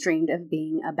always dreamed of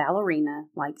being a ballerina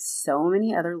like so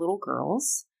many other little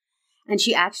girls. And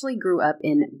she actually grew up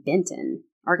in Benton,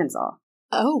 Arkansas.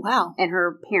 Oh, wow. And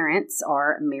her parents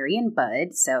are Mary and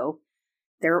Bud, so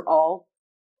they're all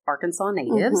Arkansas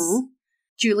natives. Mm-hmm.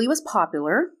 Juli was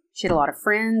popular. She had a lot of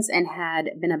friends and had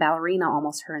been a ballerina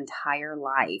almost her entire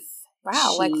life.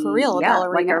 Wow, like for real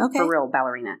ballerina. Like a for real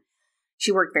ballerina.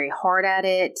 She worked very hard at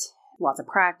it, lots of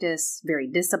practice, very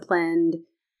disciplined.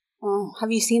 Oh,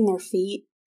 have you seen their feet?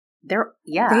 They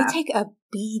take a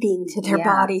beating to their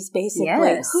bodies, basically.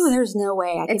 Yes. Ooh, there's no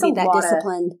way I could be that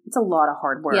disciplined. It's a lot of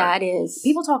hard work. Yeah, it is.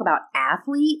 People talk about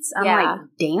athletes. I'm like,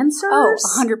 dancers? Oh,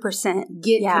 100%.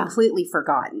 Get completely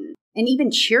forgotten. And even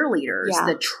cheerleaders,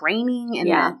 the training,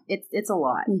 and it's a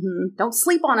lot. Mm-hmm. Don't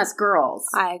sleep on us girls.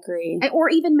 I agree. Or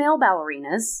even male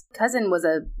ballerinas. Cousin was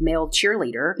a male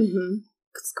cheerleader. Mm-hmm.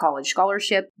 College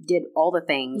scholarship, did all the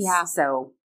things. Yeah.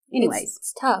 So, anyways.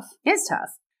 It's tough. It's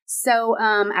tough. So,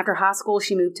 after high school,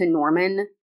 she moved to Norman,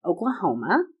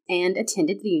 Oklahoma, and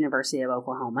attended the University of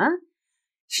Oklahoma.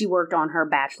 She worked on her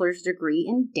bachelor's degree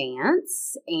in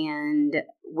dance, and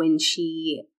when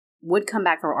she would come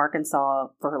back from Arkansas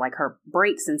for her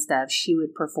breaks and stuff, she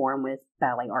would perform with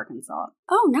Ballet Arkansas.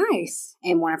 Oh, nice.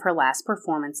 And one of her last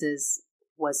performances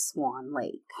was Swan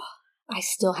Lake. I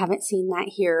still haven't seen that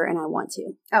here, and I want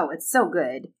to. Oh, it's so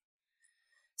good.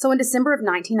 So in December of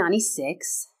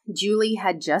 1996, Juli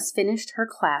had just finished her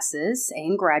classes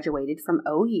and graduated from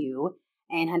OU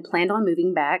and had planned on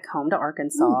moving back home to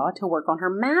Arkansas to work on her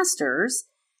master's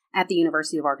at the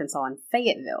University of Arkansas in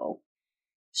Fayetteville.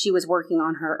 She was working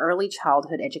on her early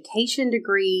childhood education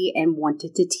degree and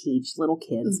wanted to teach little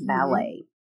kids ballet.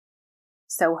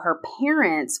 So her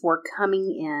parents were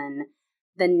coming in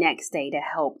the next day to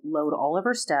help load all of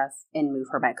her stuff and move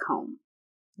her back home.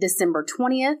 December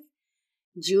 20th,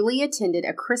 Juli attended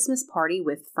a Christmas party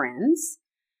with friends.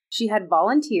 She had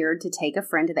volunteered to take a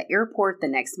friend to the airport the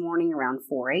next morning around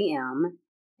 4 a.m.,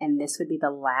 and this would be the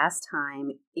last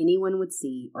time anyone would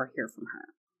see or hear from her.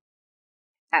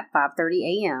 At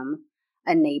 5:30 a.m.,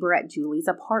 a neighbor at Juli's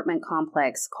apartment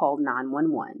complex called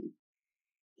 911.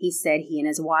 He said he and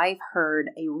his wife heard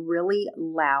a really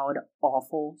loud,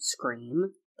 awful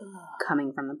scream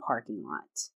coming from the parking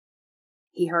lot.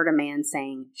 He heard a man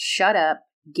saying, "Shut up,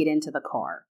 get into the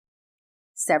car."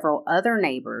 Several other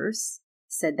neighbors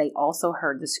said they also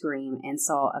heard the scream and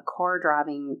saw a car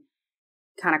driving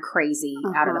kind of crazy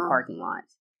out of the parking lot.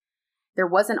 There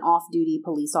was an off-duty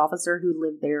police officer who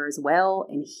lived there as well,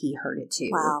 and he heard it too.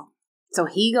 Wow. So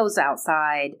he goes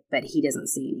outside, but he doesn't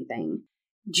see anything.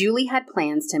 Juli had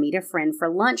plans to meet a friend for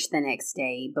lunch the next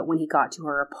day, but when he got to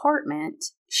her apartment,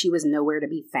 she was nowhere to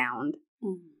be found.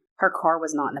 Her car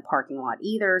was not in the parking lot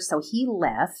either, so he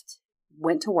left,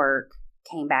 went to work,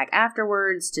 came back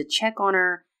afterwards to check on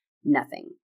her,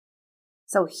 nothing.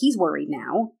 So he's worried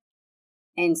now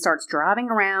and starts driving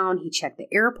around. He checked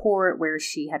the airport where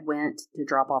she had went to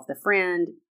drop off the friend,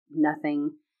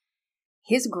 nothing.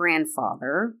 His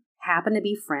grandfather happened to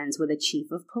be friends with a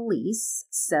chief of police,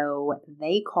 so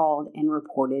they called and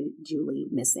reported Juli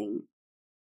missing.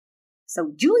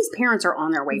 So Juli's parents are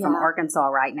on their way from Arkansas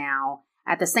right now.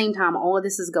 At the same time, all of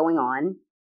this is going on.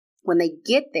 When they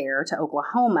get there to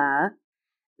Oklahoma,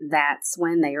 that's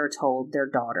when they are told their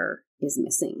daughter is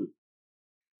missing.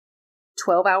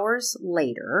 12 hours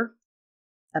later,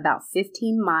 about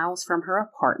 15 miles from her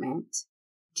apartment,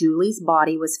 Juli's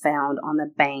body was found on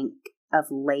the bank of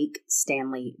Lake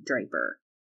Stanley Draper.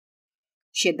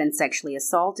 She had been sexually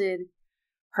assaulted.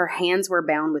 Her hands were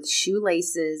bound with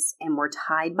shoelaces and were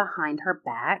tied behind her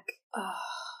back. Oh.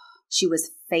 She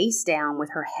was face down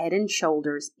with her head and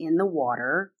shoulders in the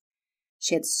water.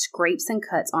 She had scrapes and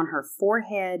cuts on her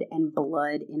forehead and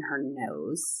blood in her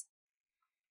nose.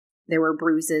 There were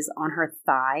bruises on her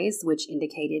thighs, which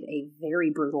indicated a very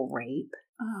brutal rape.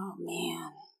 Oh,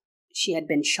 man. She had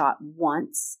been shot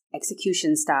once,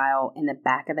 execution style, in the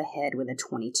back of the head with a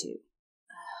 .22.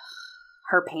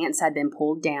 Her pants had been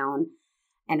pulled down,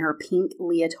 and her pink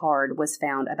leotard was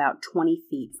found about 20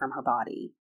 feet from her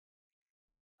body.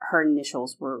 Her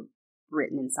initials were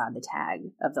written inside the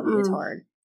tag of the leotard.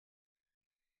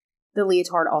 The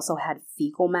leotard also had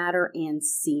fecal matter and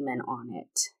semen on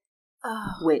it,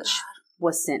 which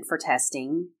was sent for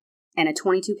testing. And a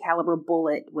 .22 caliber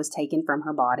bullet was taken from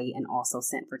her body and also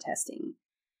sent for testing.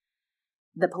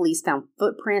 The police found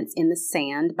footprints in the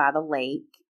sand by the lake,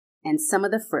 and some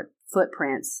of the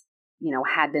footprints,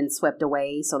 had been swept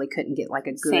away, so they couldn't get like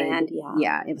a good sand.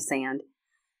 Yeah, it was sand.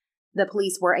 The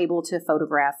police were able to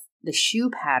photograph the shoe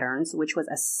patterns, which was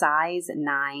a size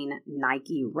 9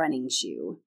 Nike running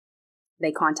shoe.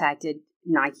 They contacted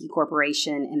Nike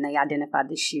Corporation, and they identified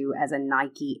the shoe as a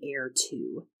Nike Air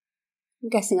 2. I'm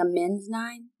guessing a men's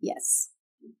 9? Yes.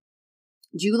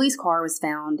 Juli's car was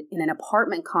found in an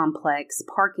apartment complex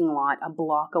parking lot a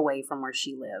block away from where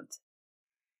she lived.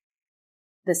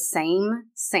 The same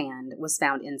sand was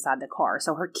found inside the car,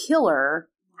 so her killer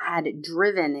had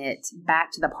driven it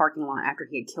back to the parking lot after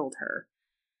he had killed her.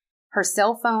 Her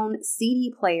cell phone,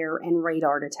 CD player, and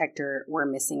radar detector were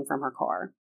missing from her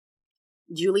car.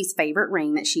 Juli's favorite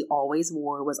ring that she always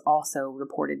wore was also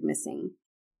reported missing.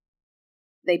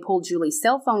 They pulled Juli's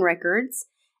cell phone records,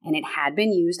 and it had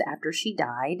been used after she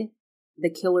died. The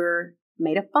killer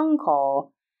made a phone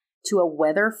call to a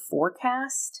weather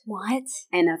forecast. What?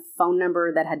 And a phone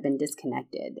number that had been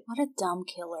disconnected. What a dumb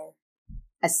killer.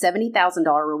 A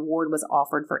 $70,000 reward was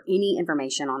offered for any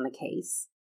information on the case.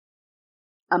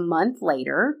 A month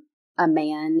later, a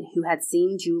man who had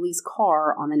seen Juli's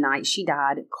car on the night she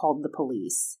died called the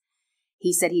police.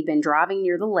 He said he'd been driving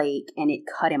near the lake and it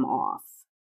cut him off.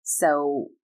 So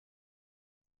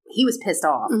he was pissed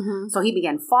off. Mm-hmm. So he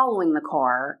began following the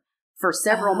car for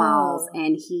several miles,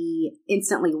 and he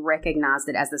instantly recognized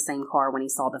it as the same car when he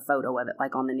saw the photo of it,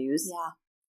 like on the news. Yeah.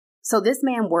 So this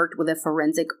man worked with a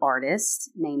forensic artist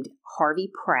named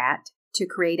Harvey Pratt to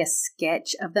create a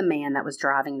sketch of the man that was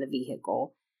driving the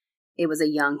vehicle. It was a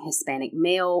young Hispanic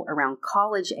male around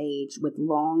college age with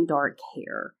long dark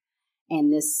hair.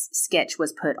 And this sketch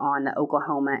was put on the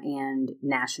Oklahoma and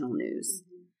national news.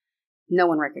 Mm-hmm. No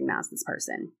one recognized this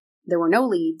person. There were no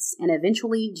leads, and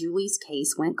eventually Juli's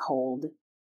case went cold.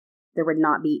 There would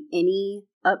not be any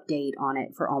update on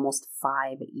it for almost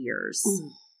 5 years.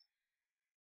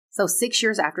 So 6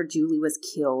 years after Juli was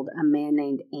killed, a man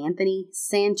named Anthony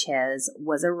Sanchez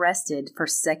was arrested for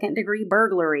second-degree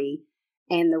burglary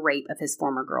and the rape of his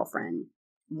former girlfriend.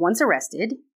 Once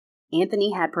arrested,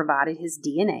 Anthony had provided his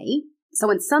DNA.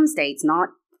 So in some states, not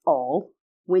all,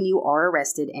 when you are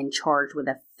arrested and charged with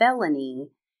a felony,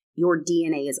 your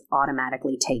DNA is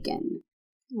automatically taken.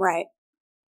 Right.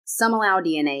 Some allow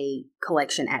DNA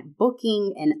collection at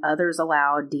booking, and others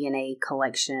allow DNA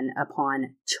collection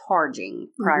upon charging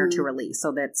prior to release.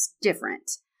 So that's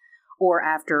different. Or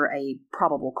after a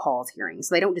probable cause hearing.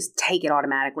 So they don't just take it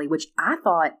automatically, which I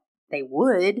thought they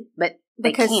would, but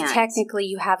they can't. Because technically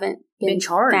you haven't been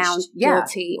charged, found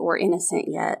guilty or innocent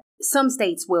yet. Some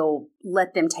states will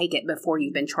let them take it before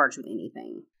you've been charged with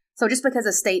anything. So just because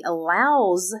a state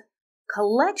allows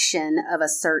collection of a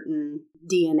certain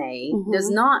DNA does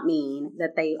not mean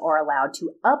that they are allowed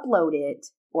to upload it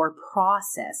or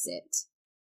process it.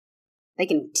 They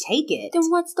can take it.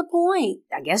 Then what's the point?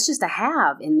 I guess just to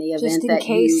have in the event just in that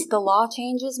case the law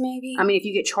changes, maybe? I mean, if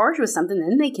you get charged with something,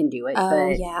 then they can do it.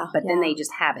 But then they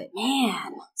just have it.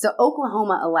 Man. So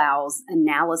Oklahoma allows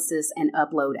analysis and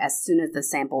upload as soon as the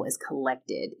sample is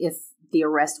collected if the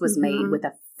arrest was made with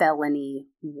a felony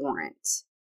warrant.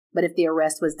 But if the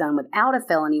arrest was done without a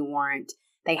felony warrant,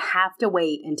 they have to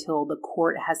wait until the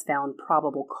court has found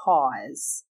probable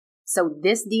cause. So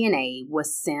this DNA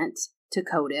was sent to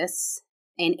CODIS,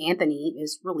 and Anthony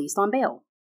is released on bail.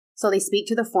 So they speak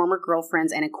to the former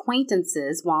girlfriends and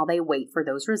acquaintances while they wait for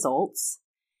those results.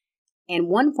 And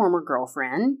one former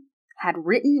girlfriend had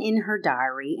written in her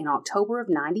diary in October of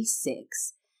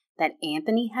 96 that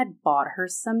Anthony had bought her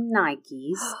some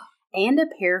Nikes and a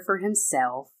pair for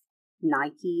himself,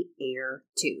 Nike Air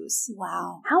 2s.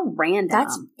 Wow. How random.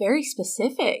 That's very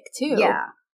specific, too. Yeah.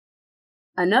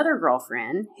 Another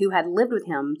girlfriend who had lived with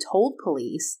him told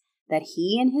police that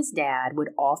he and his dad would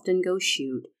often go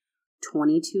shoot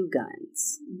 22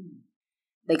 guns.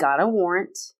 They got a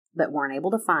warrant, but weren't able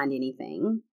to find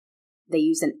anything. They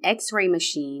used an X-ray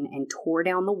machine and tore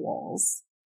down the walls.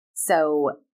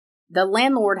 So the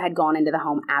landlord had gone into the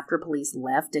home after police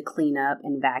left to clean up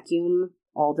and vacuum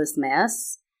all this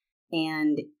mess,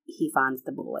 and he finds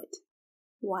the bullet.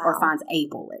 Wow. Or finds a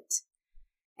bullet.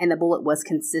 And the bullet was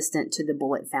consistent to the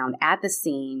bullet found at the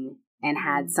scene and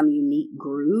had some unique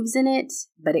grooves in it,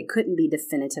 but it couldn't be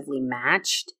definitively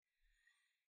matched.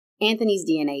 Anthony's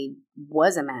DNA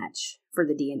was a match for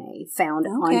the DNA found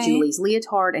on Juli's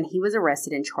leotard, and he was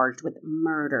arrested and charged with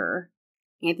murder.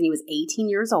 Anthony was 18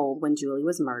 years old when Juli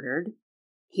was murdered.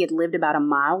 He had lived about a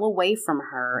mile away from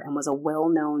her and was a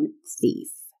well-known thief.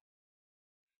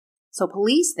 So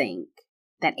police think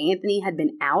that Anthony had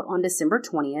been out on December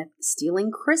 20th stealing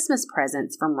Christmas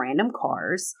presents from random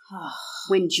cars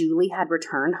when Juli had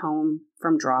returned home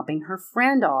from dropping her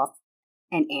friend off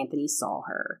and Anthony saw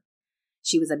her.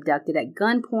 She was abducted at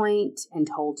gunpoint and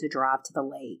told to drive to the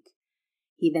lake.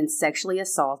 He then sexually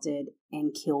assaulted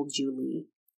and killed Juli,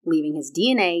 leaving his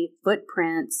DNA,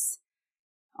 footprints,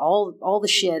 all the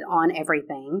shit on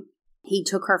everything. He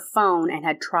took her phone and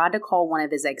had tried to call one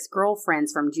of his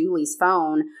ex-girlfriends from Juli's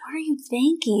phone. What are you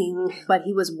thinking? But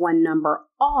he was one number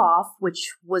off,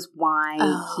 which was why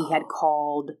he had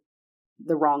called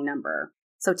the wrong number.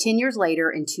 So 10 years later,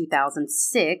 in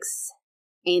 2006,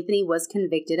 Anthony was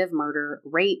convicted of murder,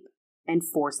 rape, and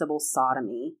forcible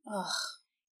sodomy.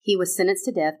 He was sentenced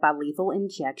to death by lethal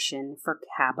injection for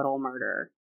capital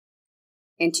murder.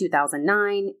 In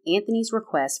 2009, Anthony's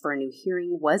request for a new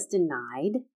hearing was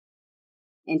denied.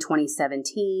 In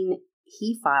 2017,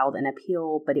 he filed an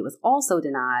appeal, but it was also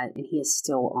denied, and he is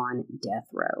still on death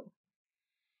row.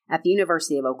 At the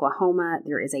University of Oklahoma,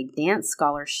 there is a dance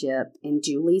scholarship in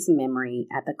Juli's memory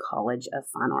at the College of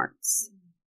Fine Arts.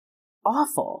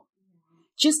 Awful.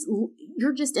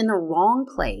 You're just in the wrong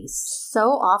place.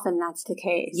 So often that's the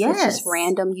case. Yes. It's just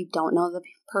random. You don't know the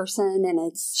person,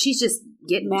 and she's just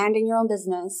getting minding your own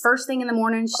business. First thing in the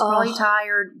morning, she's probably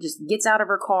tired, just gets out of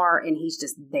her car, and he's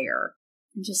just there.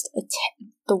 Just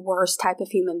the worst type of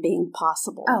human being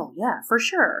possible. Oh, yeah, for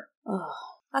sure.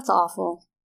 That's awful.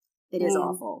 It is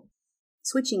awful.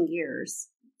 Switching gears.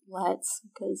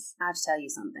 Because I have to tell you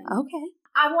something. Okay.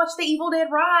 I watched The Evil Dead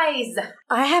Rise.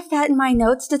 I have that in my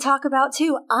notes to talk about,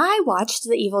 too. I watched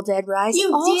The Evil Dead Rise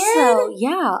You also. did?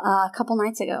 Yeah, a couple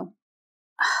nights ago.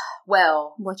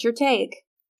 Well. What's your take?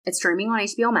 It's streaming on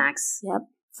HBO Max. Yep.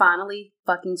 Finally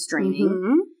fucking streaming.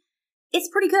 Mm-hmm. It's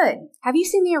pretty good. Have you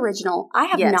seen the original? I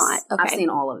have not. Okay. I've seen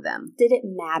all of them. Did it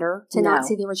matter to not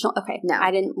see the original? Okay. No.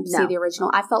 I didn't see the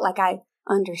original. I felt like I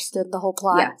understood the whole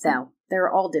plot. Yeah, no. They're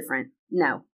all different.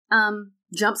 No.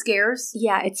 Jump scares.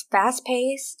 Yeah, it's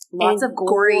fast-paced. Lots of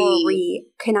gory.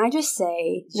 Can I just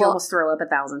say... You almost throw up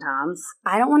 1,000 times.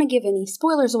 I don't want to give any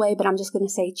spoilers away, but I'm just going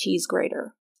to say cheese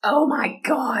grater. Oh my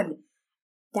God.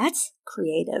 That's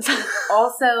creative.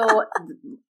 Also...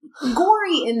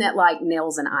 gory in that, like,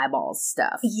 nails and eyeballs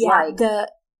stuff. Yeah,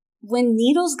 when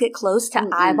needles get close to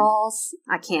eyeballs...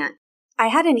 I can't. I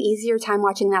had an easier time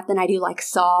watching that than I do, like,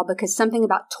 Saw, because something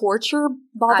about torture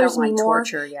bothers me more.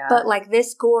 Torture, yeah. But, like,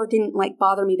 this gore didn't, like,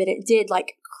 bother me, but it did,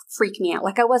 like, freak me out.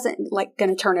 Like, I wasn't, like,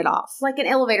 gonna turn it off. Like an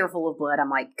elevator full of blood, I'm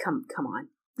like, come on.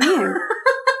 Man.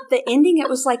 The ending, it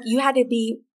was like you had to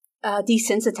be...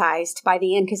 desensitized by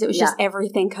the end because it was just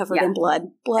everything covered in blood.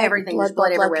 Everything,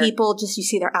 blood everywhere. People, just you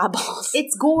see their eyeballs.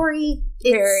 It's gory.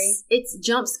 It's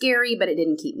jump scary, but it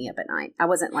didn't keep me up at night. I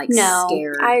wasn't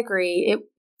scared. I agree.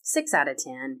 6 out of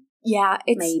 10. Yeah,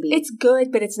 it's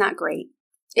good, but it's not great.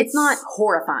 It's not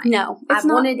horrifying. No,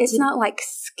 it's not like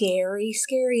scary.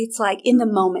 It's like in the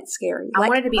moment scary. I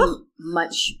wanted to be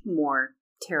much more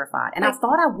terrified. And I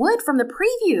thought I would from the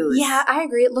previews. Yeah, I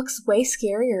agree. It looks way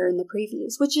scarier in the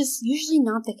previews, which is usually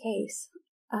not the case.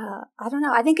 I don't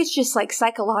know. I think it's just like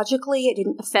psychologically, it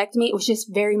didn't affect me. It was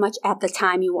just very much at the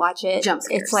time you watch it. Jump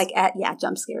scares. It's like,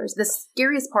 jump scares. The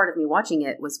scariest part of me watching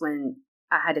it was when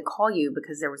I had to call you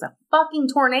because there was a fucking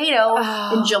tornado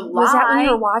in July. Was that when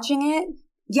you were watching it?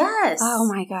 Yes. Oh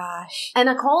my gosh. And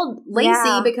I called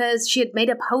Lacey because she had made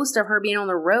a post of her being on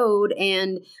the road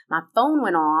and my phone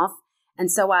went off. And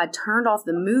so I turned off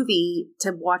the movie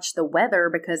to watch the weather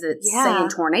because it's saying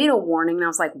tornado warning. And I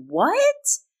was like, what?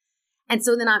 And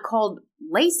so then I called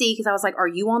Lacey because I was like, are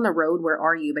you on the road? Where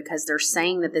are you? Because they're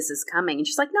saying that this is coming. And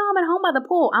she's like, no, I'm at home by the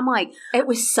pool. I'm like. It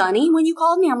was sunny when you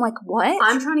called me? I'm like, what?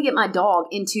 I'm trying to get my dog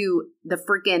into the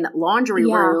freaking laundry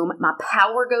room. My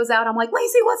power goes out. I'm like,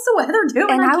 Lacey, what's the weather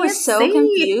doing? And I was so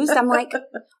confused. I'm like,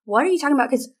 what are you talking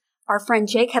about? Because our friend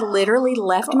Jake had literally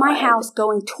left my house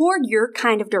going toward your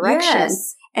kind of direction.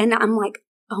 Yes. And I'm like,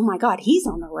 oh my God, he's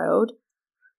on the road.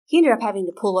 He ended up having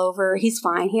to pull over. He's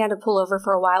fine. He had to pull over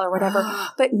for a while or whatever.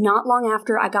 But not long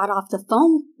after I got off the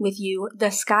phone with you, the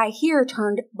sky here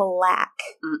turned black.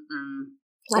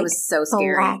 Like, it was so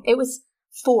scary. Black. It was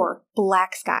 4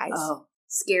 black skies. Oh,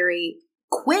 scary.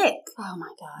 Quick. Oh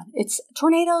my God. It's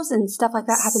tornadoes and stuff like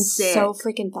that happen so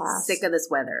freaking fast. Sick of this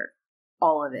weather.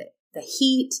 All of it. The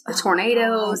heat, the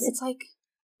tornadoes. It's like.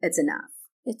 It's enough.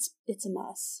 It's a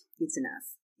mess. It's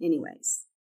enough. Anyways.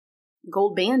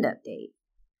 Gold band update.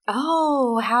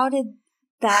 Oh, how did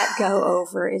that go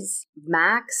over?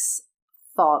 Max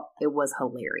thought it was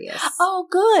hilarious. Oh,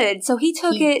 good. So he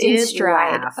took it in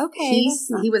stride. Laugh. Okay.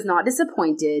 He was not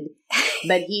disappointed,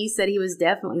 but he said he was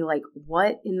definitely like,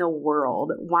 what in the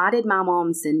world? Why did my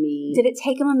mom send me? Did it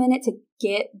take him a minute to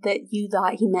get that you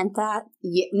thought he meant that?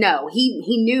 Yeah, no,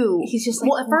 he knew. He's just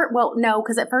like, no,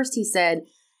 because at first he said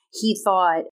he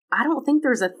thought, I don't think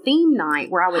there's a theme night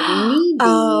where I would need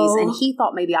these. And he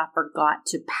thought maybe I forgot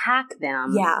to pack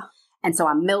them. Yeah. And so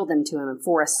I mailed them to him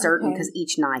for a certain, because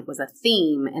each night was a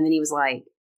theme. And then he was like,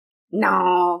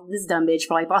 no, this dumb bitch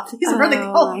probably bought these for the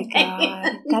gold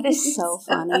band. That is so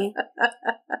funny.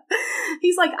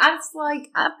 He's like, I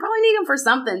probably need them for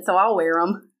something, so I'll wear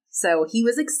them. So he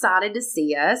was excited to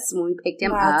see us when we picked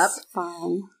him up. That's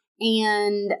fun.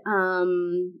 And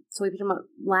so we picked him up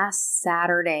last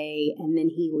Saturday, and then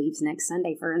he leaves next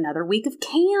Sunday for another week of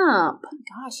camp.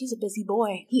 Gosh, he's a busy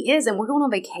boy. He is, and we're going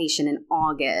on vacation in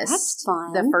August. That's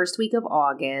fun. The first week of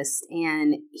August,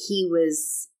 and he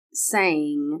was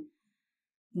saying,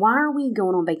 why are we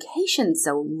going on vacation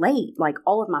so late? Like,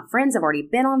 all of my friends have already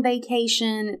been on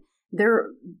vacation.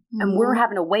 And we're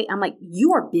having to wait. I'm like,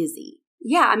 you are busy.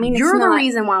 Yeah, I mean, you're the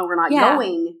reason why we're not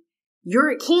going.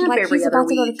 You're at camp every other week. He's about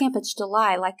to go to camp. It's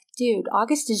July. Like, dude,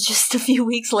 August is just a few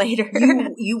weeks later.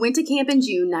 You went to camp in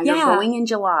June. Now you're going in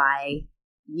July.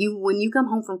 When you come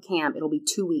home from camp, it'll be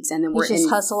 2 weeks, and then we're just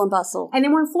hustle and bustle. And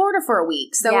then we're in Florida for a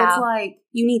week. So it's like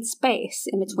you need space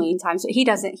in between times. So he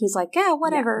doesn't. He's like, yeah,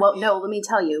 whatever. Well, no, let me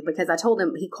tell you, because I told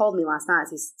him, he called me last night.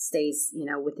 He stays,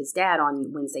 with his dad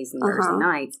on Wednesdays and Thursday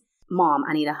nights. Mom,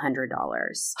 I need $100.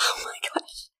 Oh my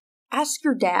gosh. Ask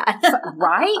your dad.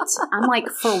 Right? I'm like,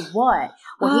 for what?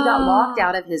 Well, he got locked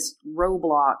out of his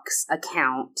Roblox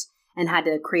account and had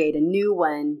to create a new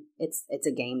one. It's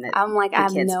a game that I'm like, I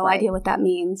have no idea what that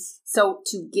means. So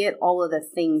to get all of the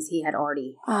things he had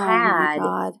already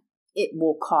had, it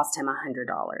will cost him $100.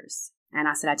 And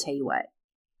I said, I tell you what,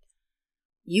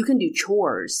 you can do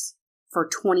chores for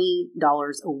 $20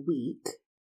 a week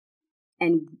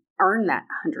and earn that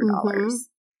 $100.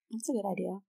 That's a good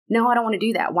idea. No, I don't want to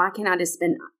do that. Why can't I just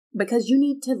spend? Because you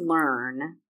need to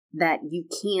learn that you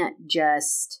can't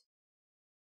just,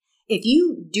 if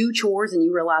you do chores and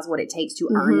you realize what it takes to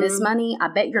earn this money, I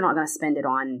bet you're not going to spend it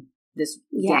on this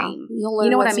game. You'll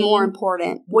learn what's more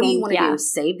important. What do you want to do?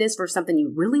 Save this for something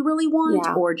you really, really want,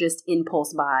 or just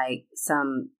impulse buy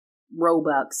some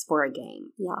Robux for a game?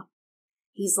 Yeah.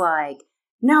 He's like,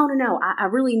 no. I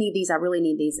really need these. I really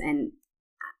need these. And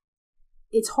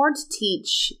it's hard to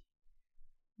teach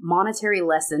monetary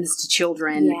lessons to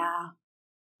children. Yeah.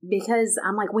 Because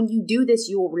I'm like, when you do this,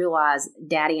 you'll realize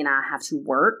Daddy and I have to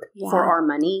work for our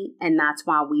money. And that's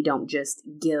why we don't just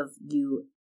give you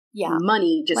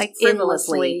money just like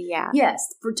frivolously. Yes,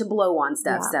 to blow on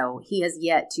stuff. Yeah. So he has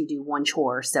yet to do one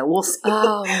chore. So we'll see.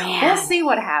 Oh, man. We'll see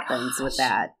what happens with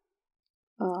that.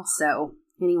 Oh. So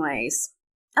anyways.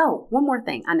 Oh, one more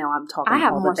thing. I know I'm talking. I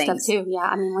have all more the things. stuff too. Yeah.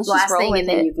 I mean, let's last just roll thing, with and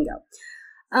then it. you can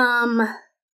go.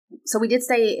 So we did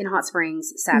stay in Hot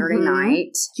Springs Saturday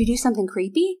night. Did you do something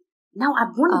creepy? No, I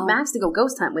wanted Max to go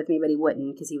ghost hunt with me, but he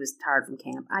wouldn't because he was tired from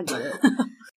camp. I get it.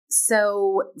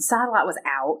 So the satellite was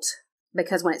out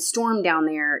because when it stormed down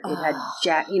there, it had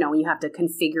when you have to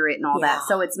configure it and all that.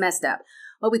 So it's messed up.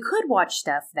 But we could watch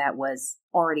stuff that was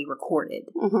already recorded.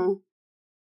 Mm-hmm.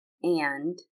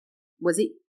 And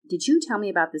did you tell me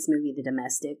about this movie, The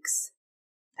Domestics?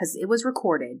 Because it was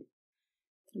recorded.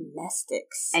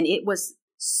 Domestics. And it was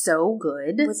so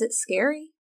good. Was it scary?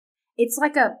 It's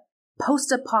like a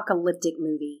post-apocalyptic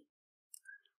movie.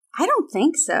 I don't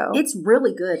think so. It's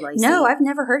really good, Lacey. No, I've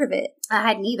never heard of it. I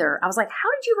had neither. I was like,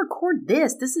 how did you record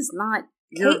this? This is not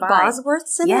your Kate vibe.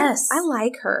 Bosworth's in it? Yes. I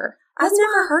like her. I've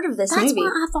never heard of this movie. That's why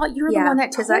I thought you were the one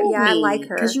that told me. I like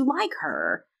her. Because you like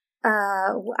her.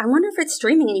 I wonder if it's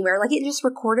streaming anywhere. Like, it just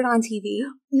recorded on TV?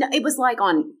 No, it was like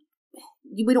on...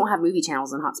 We don't have movie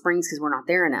channels in Hot Springs because we're not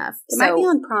there enough. It might be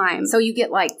on Prime. So you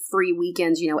get like free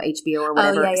weekends, HBO or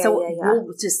whatever.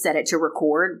 We'll just set it to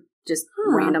record just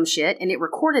random shit. And it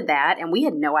recorded that. And we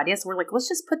had no idea. So we're like, let's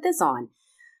just put this on.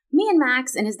 Me and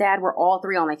Max and his dad were all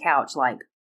three on the couch like...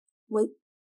 What?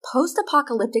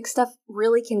 Post-apocalyptic stuff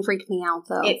really can freak me out,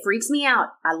 though. It freaks me out.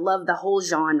 I love the whole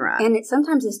genre. And it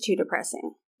sometimes is too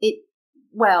depressing.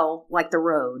 Like The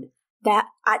Road.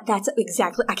 That's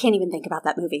exactly... I can't even think about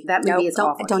that movie. That movie is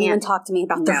awful. Don't even talk to me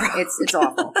about The Road. It's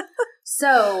awful.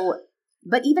 So,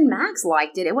 but even Max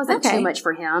liked it. It wasn't too much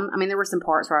for him. I mean, there were some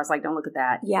parts where I was like, don't look at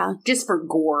that. Yeah. Just for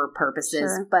gore purposes.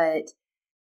 Sure. But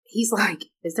he's like,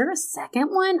 is there a second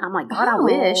one? I'm like, God, I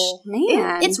wish.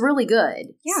 Man. It's really good.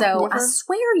 Yeah, so I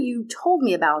swear you told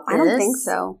me about this. I don't think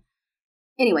so.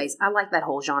 Anyways, I like that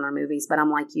whole genre of movies, but I'm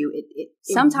like you.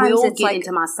 Sometimes will it's get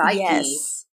into my psyche.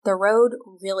 Yes. The Road,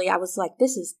 really, I was like,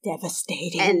 this is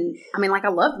devastating. And, I mean, like, I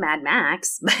loved Mad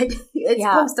Max, but it's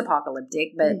post-apocalyptic,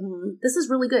 but this is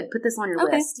really good. Put this on your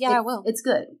list. Yeah, I will. It's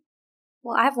good.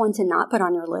 Well, I have one to not put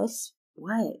on your list.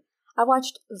 What? I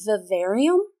watched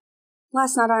Vivarium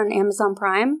last night on Amazon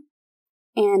Prime,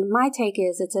 and my take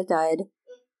is it's a dud.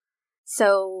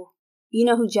 So, you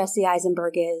know who Jesse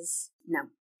Eisenberg is? No.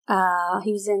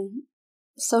 He was in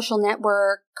Social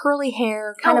Network, curly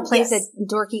hair, kind of plays a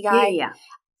dorky guy. Yeah.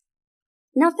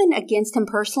 Nothing against him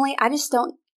personally. I just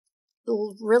don't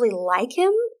really like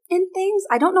him in things.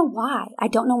 I don't know why.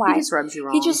 He just rubs you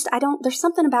wrong. There's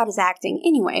something about his acting.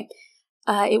 Anyway,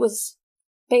 it was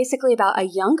basically about a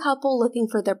young couple looking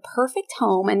for their perfect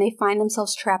home, and they find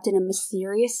themselves trapped in a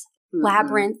mysterious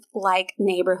labyrinth-like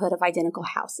neighborhood of identical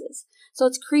houses. So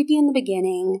it's creepy in the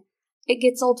beginning. It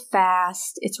gets old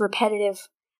fast. It's repetitive,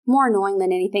 more annoying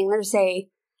than anything. There's a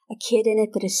kid in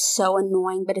it that is so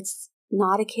annoying, but it's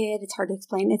not a kid. It's hard to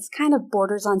explain. It's kind of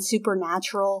borders on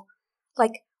supernatural,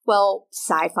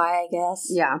 sci-fi, I guess.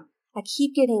 Yeah. I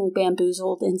keep getting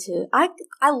bamboozled into... I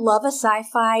love a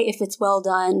sci-fi if it's well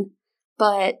done,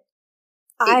 but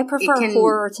I prefer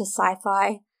horror to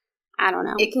sci-fi. I don't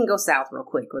know. It can go south real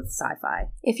quick with sci-fi.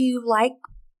 If you like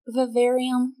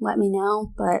Vivarium, let me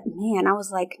know. But man, I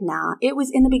was like, nah. It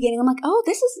was in the beginning. I'm like, oh,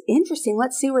 this is interesting.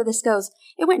 Let's see where this goes.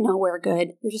 It went nowhere good.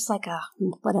 You're just like,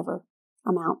 whatever.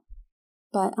 I'm out.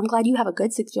 But I'm glad you have a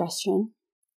good suggestion.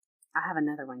 I have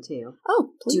another one too.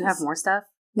 Oh, please. Do you have more stuff?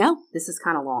 No. This is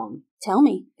kind of long. Tell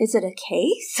me. Is it a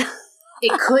case?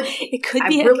 It could. It could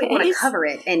be I really want to cover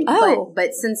it. And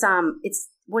but since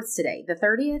what's today? The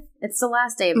 30th? It's the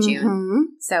last day of June.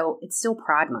 So it's still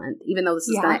Pride Month, even though this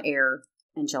is going to air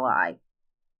in July.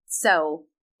 So,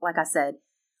 like I said,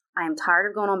 I am tired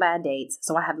of going on bad dates.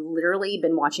 So I have literally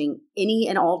been watching any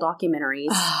and all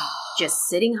documentaries, just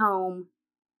sitting home,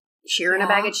 sharing a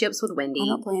bag of chips with Wendy. I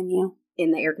don't blame you.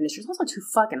 In the air conditioner. It's also too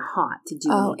fucking hot to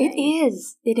do anything. It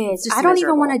is. It is. I don't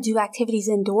even want to do activities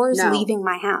indoors leaving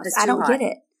my house. I don't get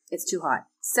it. It's too hot.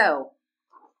 So,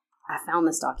 I found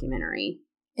this documentary.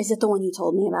 Is it the one you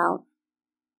told me about?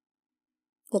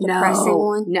 The depressing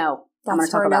one? No. That's I'm going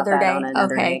to talk about that on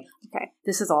another day. Okay.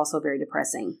 This is also very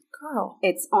depressing. Girl.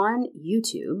 It's on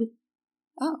YouTube.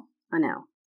 Oh. I know.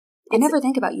 I never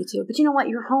think about YouTube. But you know what?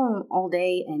 You're home all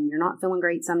day and you're not feeling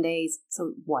great some days.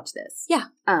 So, watch this. Yeah.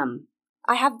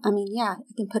 I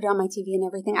can put it on my TV and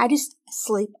everything. I just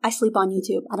sleep. I sleep on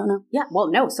YouTube. I don't know. Yeah, well,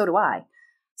 no, so do I.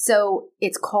 So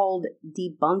it's called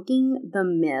Debunking the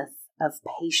Myth of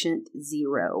Patient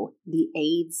Zero, the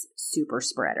AIDS Super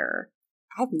Spreader.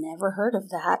 I've never heard of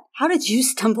that. How did you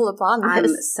stumble upon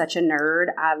this? I'm such a nerd.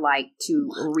 I like to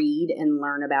read and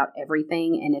learn about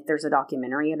everything. And if there's a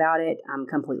documentary about it, I'm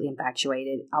completely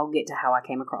infatuated. I'll get to how I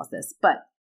came across this.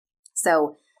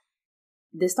 So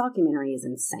this documentary is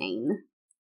insane.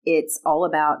 It's all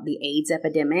about the AIDS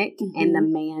epidemic and the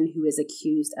man who is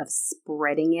accused of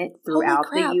spreading it throughout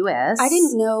the U.S. I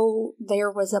didn't know there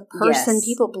was a person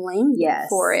people blamed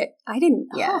for it. I didn't.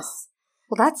 Yes. Oh.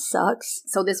 Well, that sucks.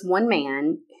 So this one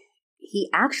man,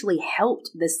 he actually helped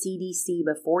the CDC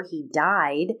before he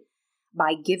died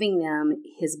by giving them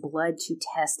his blood to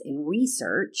test and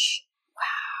research.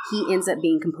 Wow. He ends up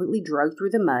being completely drugged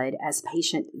through the mud as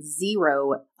patient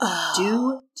 0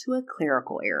 due to a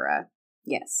clerical error.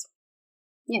 Yes.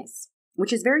 Yes.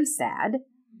 Which is very sad.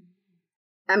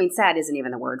 I mean, sad isn't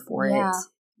even the word for it.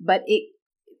 But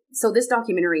so this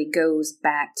documentary goes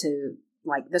back to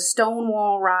like the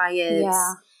Stonewall riots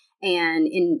and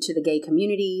into the gay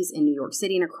communities in New York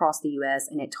City and across the U.S.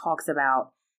 And it talks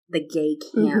about the gay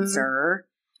cancer.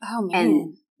 Oh, man.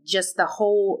 And just the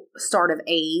whole start of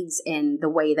AIDS and the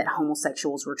way that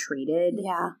homosexuals were treated.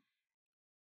 Yeah.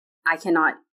 I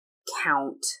cannot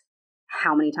count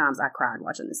how many times I cried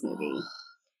watching this movie.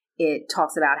 It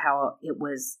talks about how it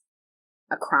was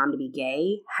a crime to be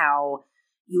gay, how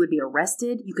you would be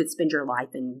arrested. You could spend your life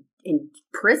in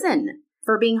prison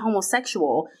for being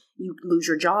homosexual. You lose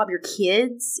your job, your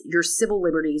kids, your civil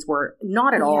liberties were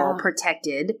not at all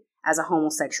protected as a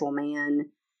homosexual man.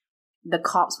 The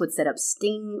cops would set up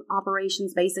sting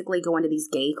operations, basically go into these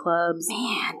gay clubs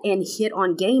and hit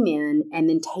on gay men and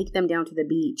then take them down to the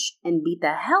beach and beat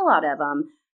the hell out of them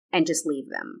and just leave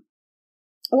them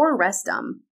or arrest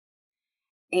them.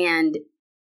 And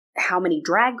how many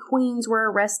drag queens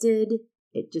were arrested.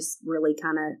 It just really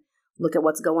kind of look at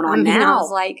what's going on now.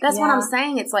 That's what I'm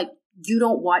saying. It's like you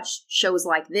don't watch shows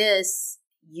like this.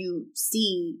 You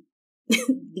see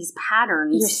these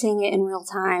patterns. You're seeing it in real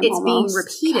time. It's being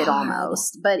repeated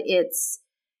almost. But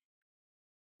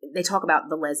they talk about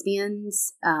the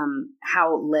lesbians,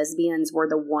 how lesbians were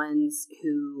the ones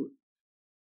who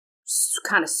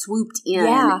kind of swooped in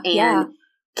and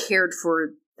cared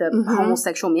for the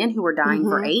homosexual men who were dying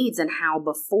for AIDS, and how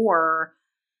before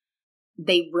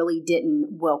they really didn't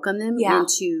welcome them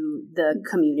into the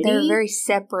community. They're very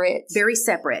separate. Very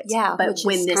separate. Yeah. But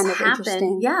when this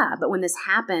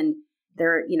happened,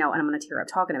 there, and I'm going to tear up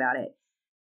talking about it.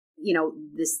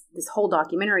 This whole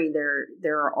documentary,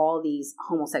 there are all these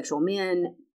homosexual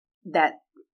men that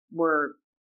were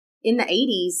in the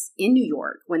 80s in New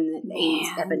York when the AIDS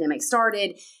epidemic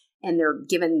started. And they're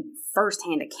given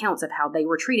firsthand accounts of how they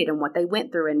were treated and what they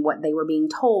went through and what they were being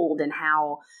told and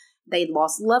how they'd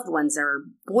lost loved ones or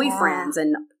boyfriends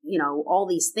and, all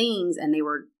these things. And they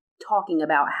were talking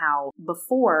about how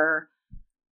before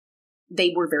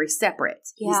they were very separate.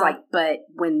 He's like, but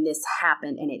when this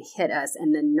happened and it hit us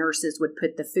and the nurses would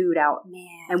put the food out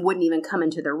and wouldn't even come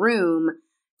into the room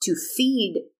to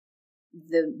feed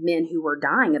the men who were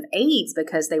dying of AIDS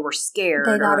because they were scared.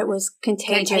 They thought it was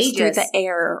contagious through the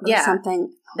air or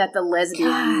something. That the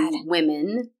lesbian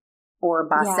women or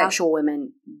bisexual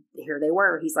women, here they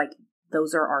were. He's like,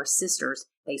 those are our sisters.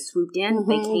 They swooped in,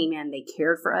 they came in, they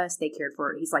cared for us,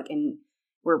 he's like, and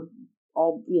we're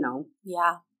all,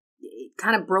 it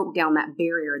kind of broke down that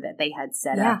barrier that they had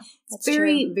set up. It's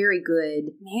very, very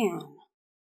good. Man.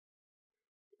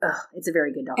 It's a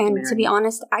very good documentary. And to be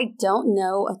honest, I don't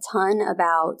know a ton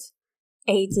about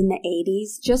AIDS in the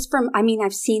 80s. Just from,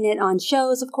 I've seen it on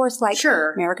shows, of course, like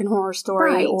American Horror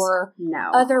Story or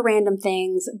other random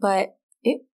things, but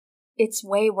it's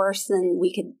way worse than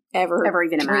we could ever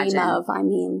even dream imagine. Of.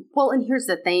 Well, and here's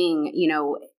the thing,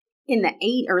 in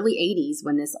the early 80s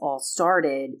when this all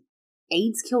started,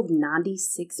 AIDS killed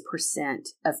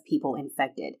 96% of people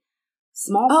infected.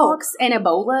 Smallpox and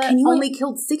Ebola only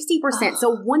killed 60%.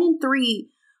 So 1 in 3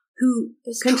 who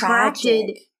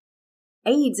contracted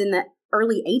AIDS in the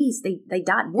early 80s, they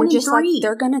died. 1 in 3. Like,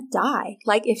 they're going to die.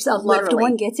 Like, if a loved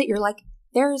one gets it, you're like,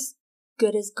 they're as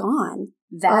good as gone.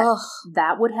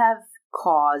 That would have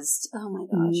caused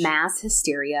mass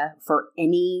hysteria for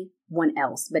anyone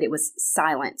else, but it was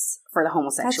silence for the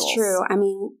homosexuals. That's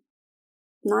true.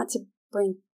 Not to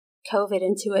bring COVID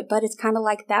into it, but it's kind of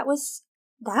like that was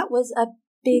a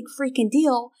big freaking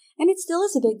deal, and it still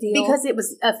is a big deal. Because it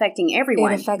was affecting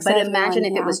everyone. Imagine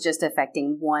if it was just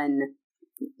affecting one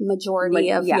majority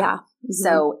of,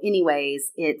 So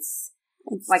anyways, it's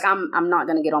like, I'm not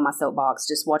going to get on my soapbox.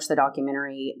 Just watch the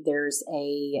documentary. There's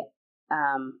a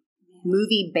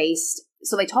movie based,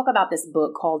 so they talk about this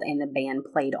book called And the Band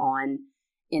Played On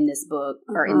in this book,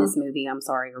 or in this movie,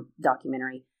 or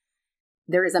documentary.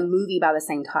 There is a movie by the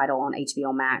same title on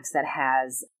HBO Max that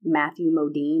has Matthew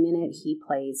Modine in it. He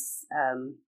plays,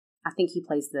 I think he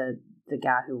plays the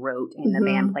guy who wrote And the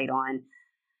Band Played On.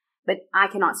 But I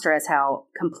cannot stress how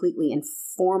completely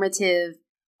informative,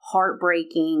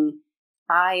 heartbreaking,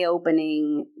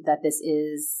 eye-opening that this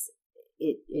is.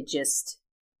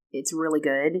 It's really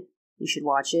good. You should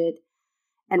watch it.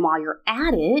 And while you're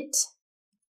at it,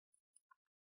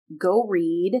 go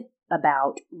read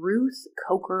about Ruth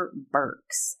Coker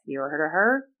Burks. Have you ever heard of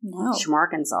her? No.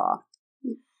 Schmarkensaw.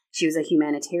 She was a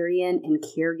humanitarian and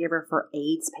caregiver for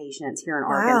AIDS patients here in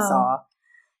Arkansas.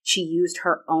 She used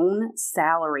her own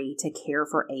salary to care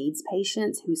for AIDS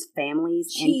patients whose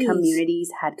families and communities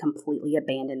had completely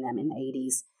abandoned them in the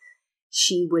 80s.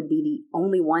 She would be the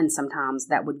only one sometimes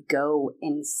that would go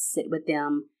and sit with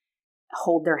them,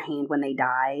 hold their hand when they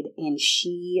died, and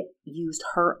she used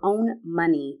her own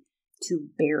money to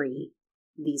bury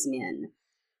these men.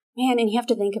 Man, and you have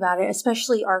to think about it,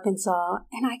 especially Arkansas,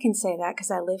 and I can say that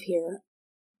because I live here,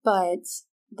 but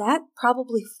that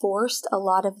probably forced a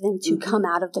lot of them to come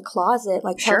out of the closet,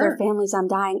 like tell their families I'm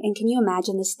dying. And can you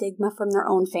imagine the stigma from their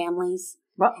own families?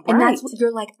 Well, and that's what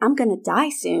you're like, I'm going to die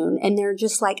soon. And they're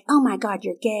just like, oh my God,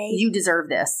 you're gay. You deserve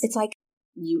this. It's like,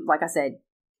 like I said,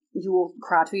 you will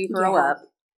cry till you throw up.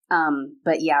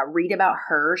 But yeah, read about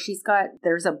her.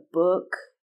 There's a book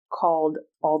called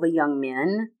All the Young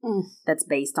Men that's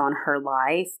based on her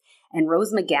life. And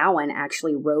Rose McGowan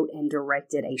actually wrote and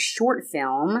directed a short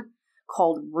film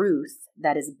called Ruth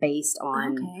that is based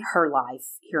on her life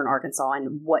here in Arkansas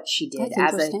and what she did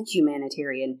as a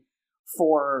humanitarian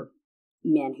for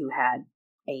men who had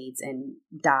AIDS and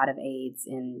died of AIDS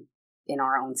in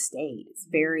our own state. It's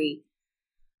very,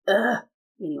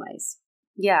 anyways.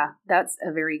 Yeah, that's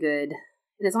a very good,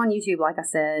 it is on YouTube, like I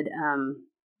said.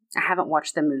 I haven't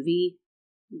watched the movie,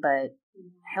 but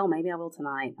hell, maybe I will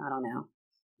tonight. I don't know.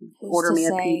 Order me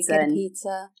a pizza. Get a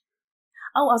pizza.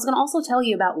 Oh, I was going to also tell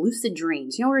you about lucid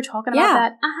dreams. You know, we were talking about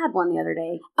that. I had one the other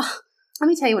day. Let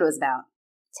me tell you what it was about.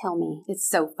 Tell me. It's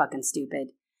so fucking stupid.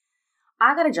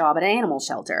 I got a job at an animal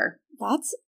shelter.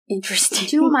 That's interesting.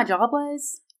 Do you know what my job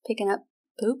was? Picking up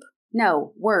poop?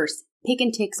 No, worse.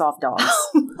 Picking ticks off dogs.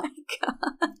 Oh my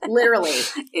God. Literally.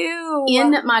 Ew.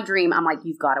 In my dream, I'm like,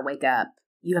 you've got to wake up.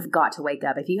 You have got to wake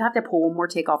up. If you have to pull one more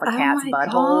tick off a cat's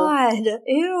butthole. Oh my God.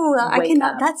 Ew. I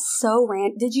cannot. Up. That's so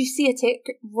random. Did you see a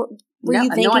tick? Were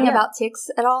you thinking about ticks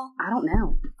at all? I don't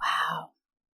know. Wow.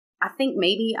 I think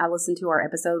maybe I listened to our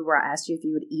episode where I asked you if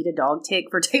you would eat a dog tick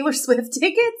for Taylor Swift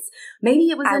tickets. Maybe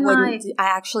it was I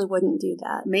actually wouldn't do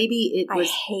that. Maybe it was.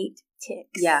 I hate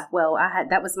ticks. Yeah, well,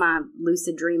 that was my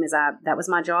lucid dream. That was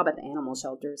my job at the animal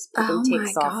shelters. Picking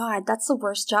ticks off. Oh my God, that's the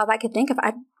worst job I could think of.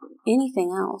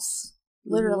 Anything else.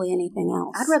 Literally anything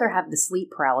else. I'd rather have the sleep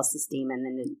paralysis demon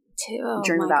than to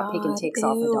dream about picking ticks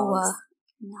off of dogs.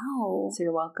 No. So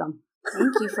you're welcome.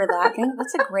 Thank you for that.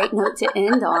 That's a great note to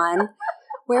end on.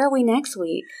 Where are we next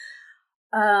week?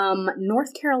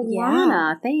 North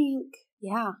Carolina, I think.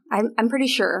 Yeah, I'm pretty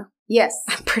sure. Yes.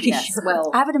 I'm pretty sure.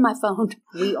 Well, I have it in my phone.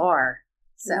 We are.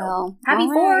 So, happy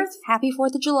 4th. Happy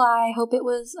 4th of July. Hope it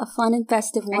was a fun and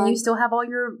festive one. And you still have all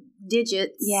your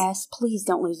digits. Yes, please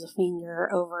don't lose a finger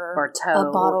over or toe.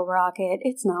 A bottle rocket.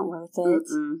 It's not worth it.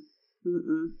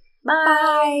 Mm-mm.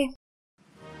 Bye.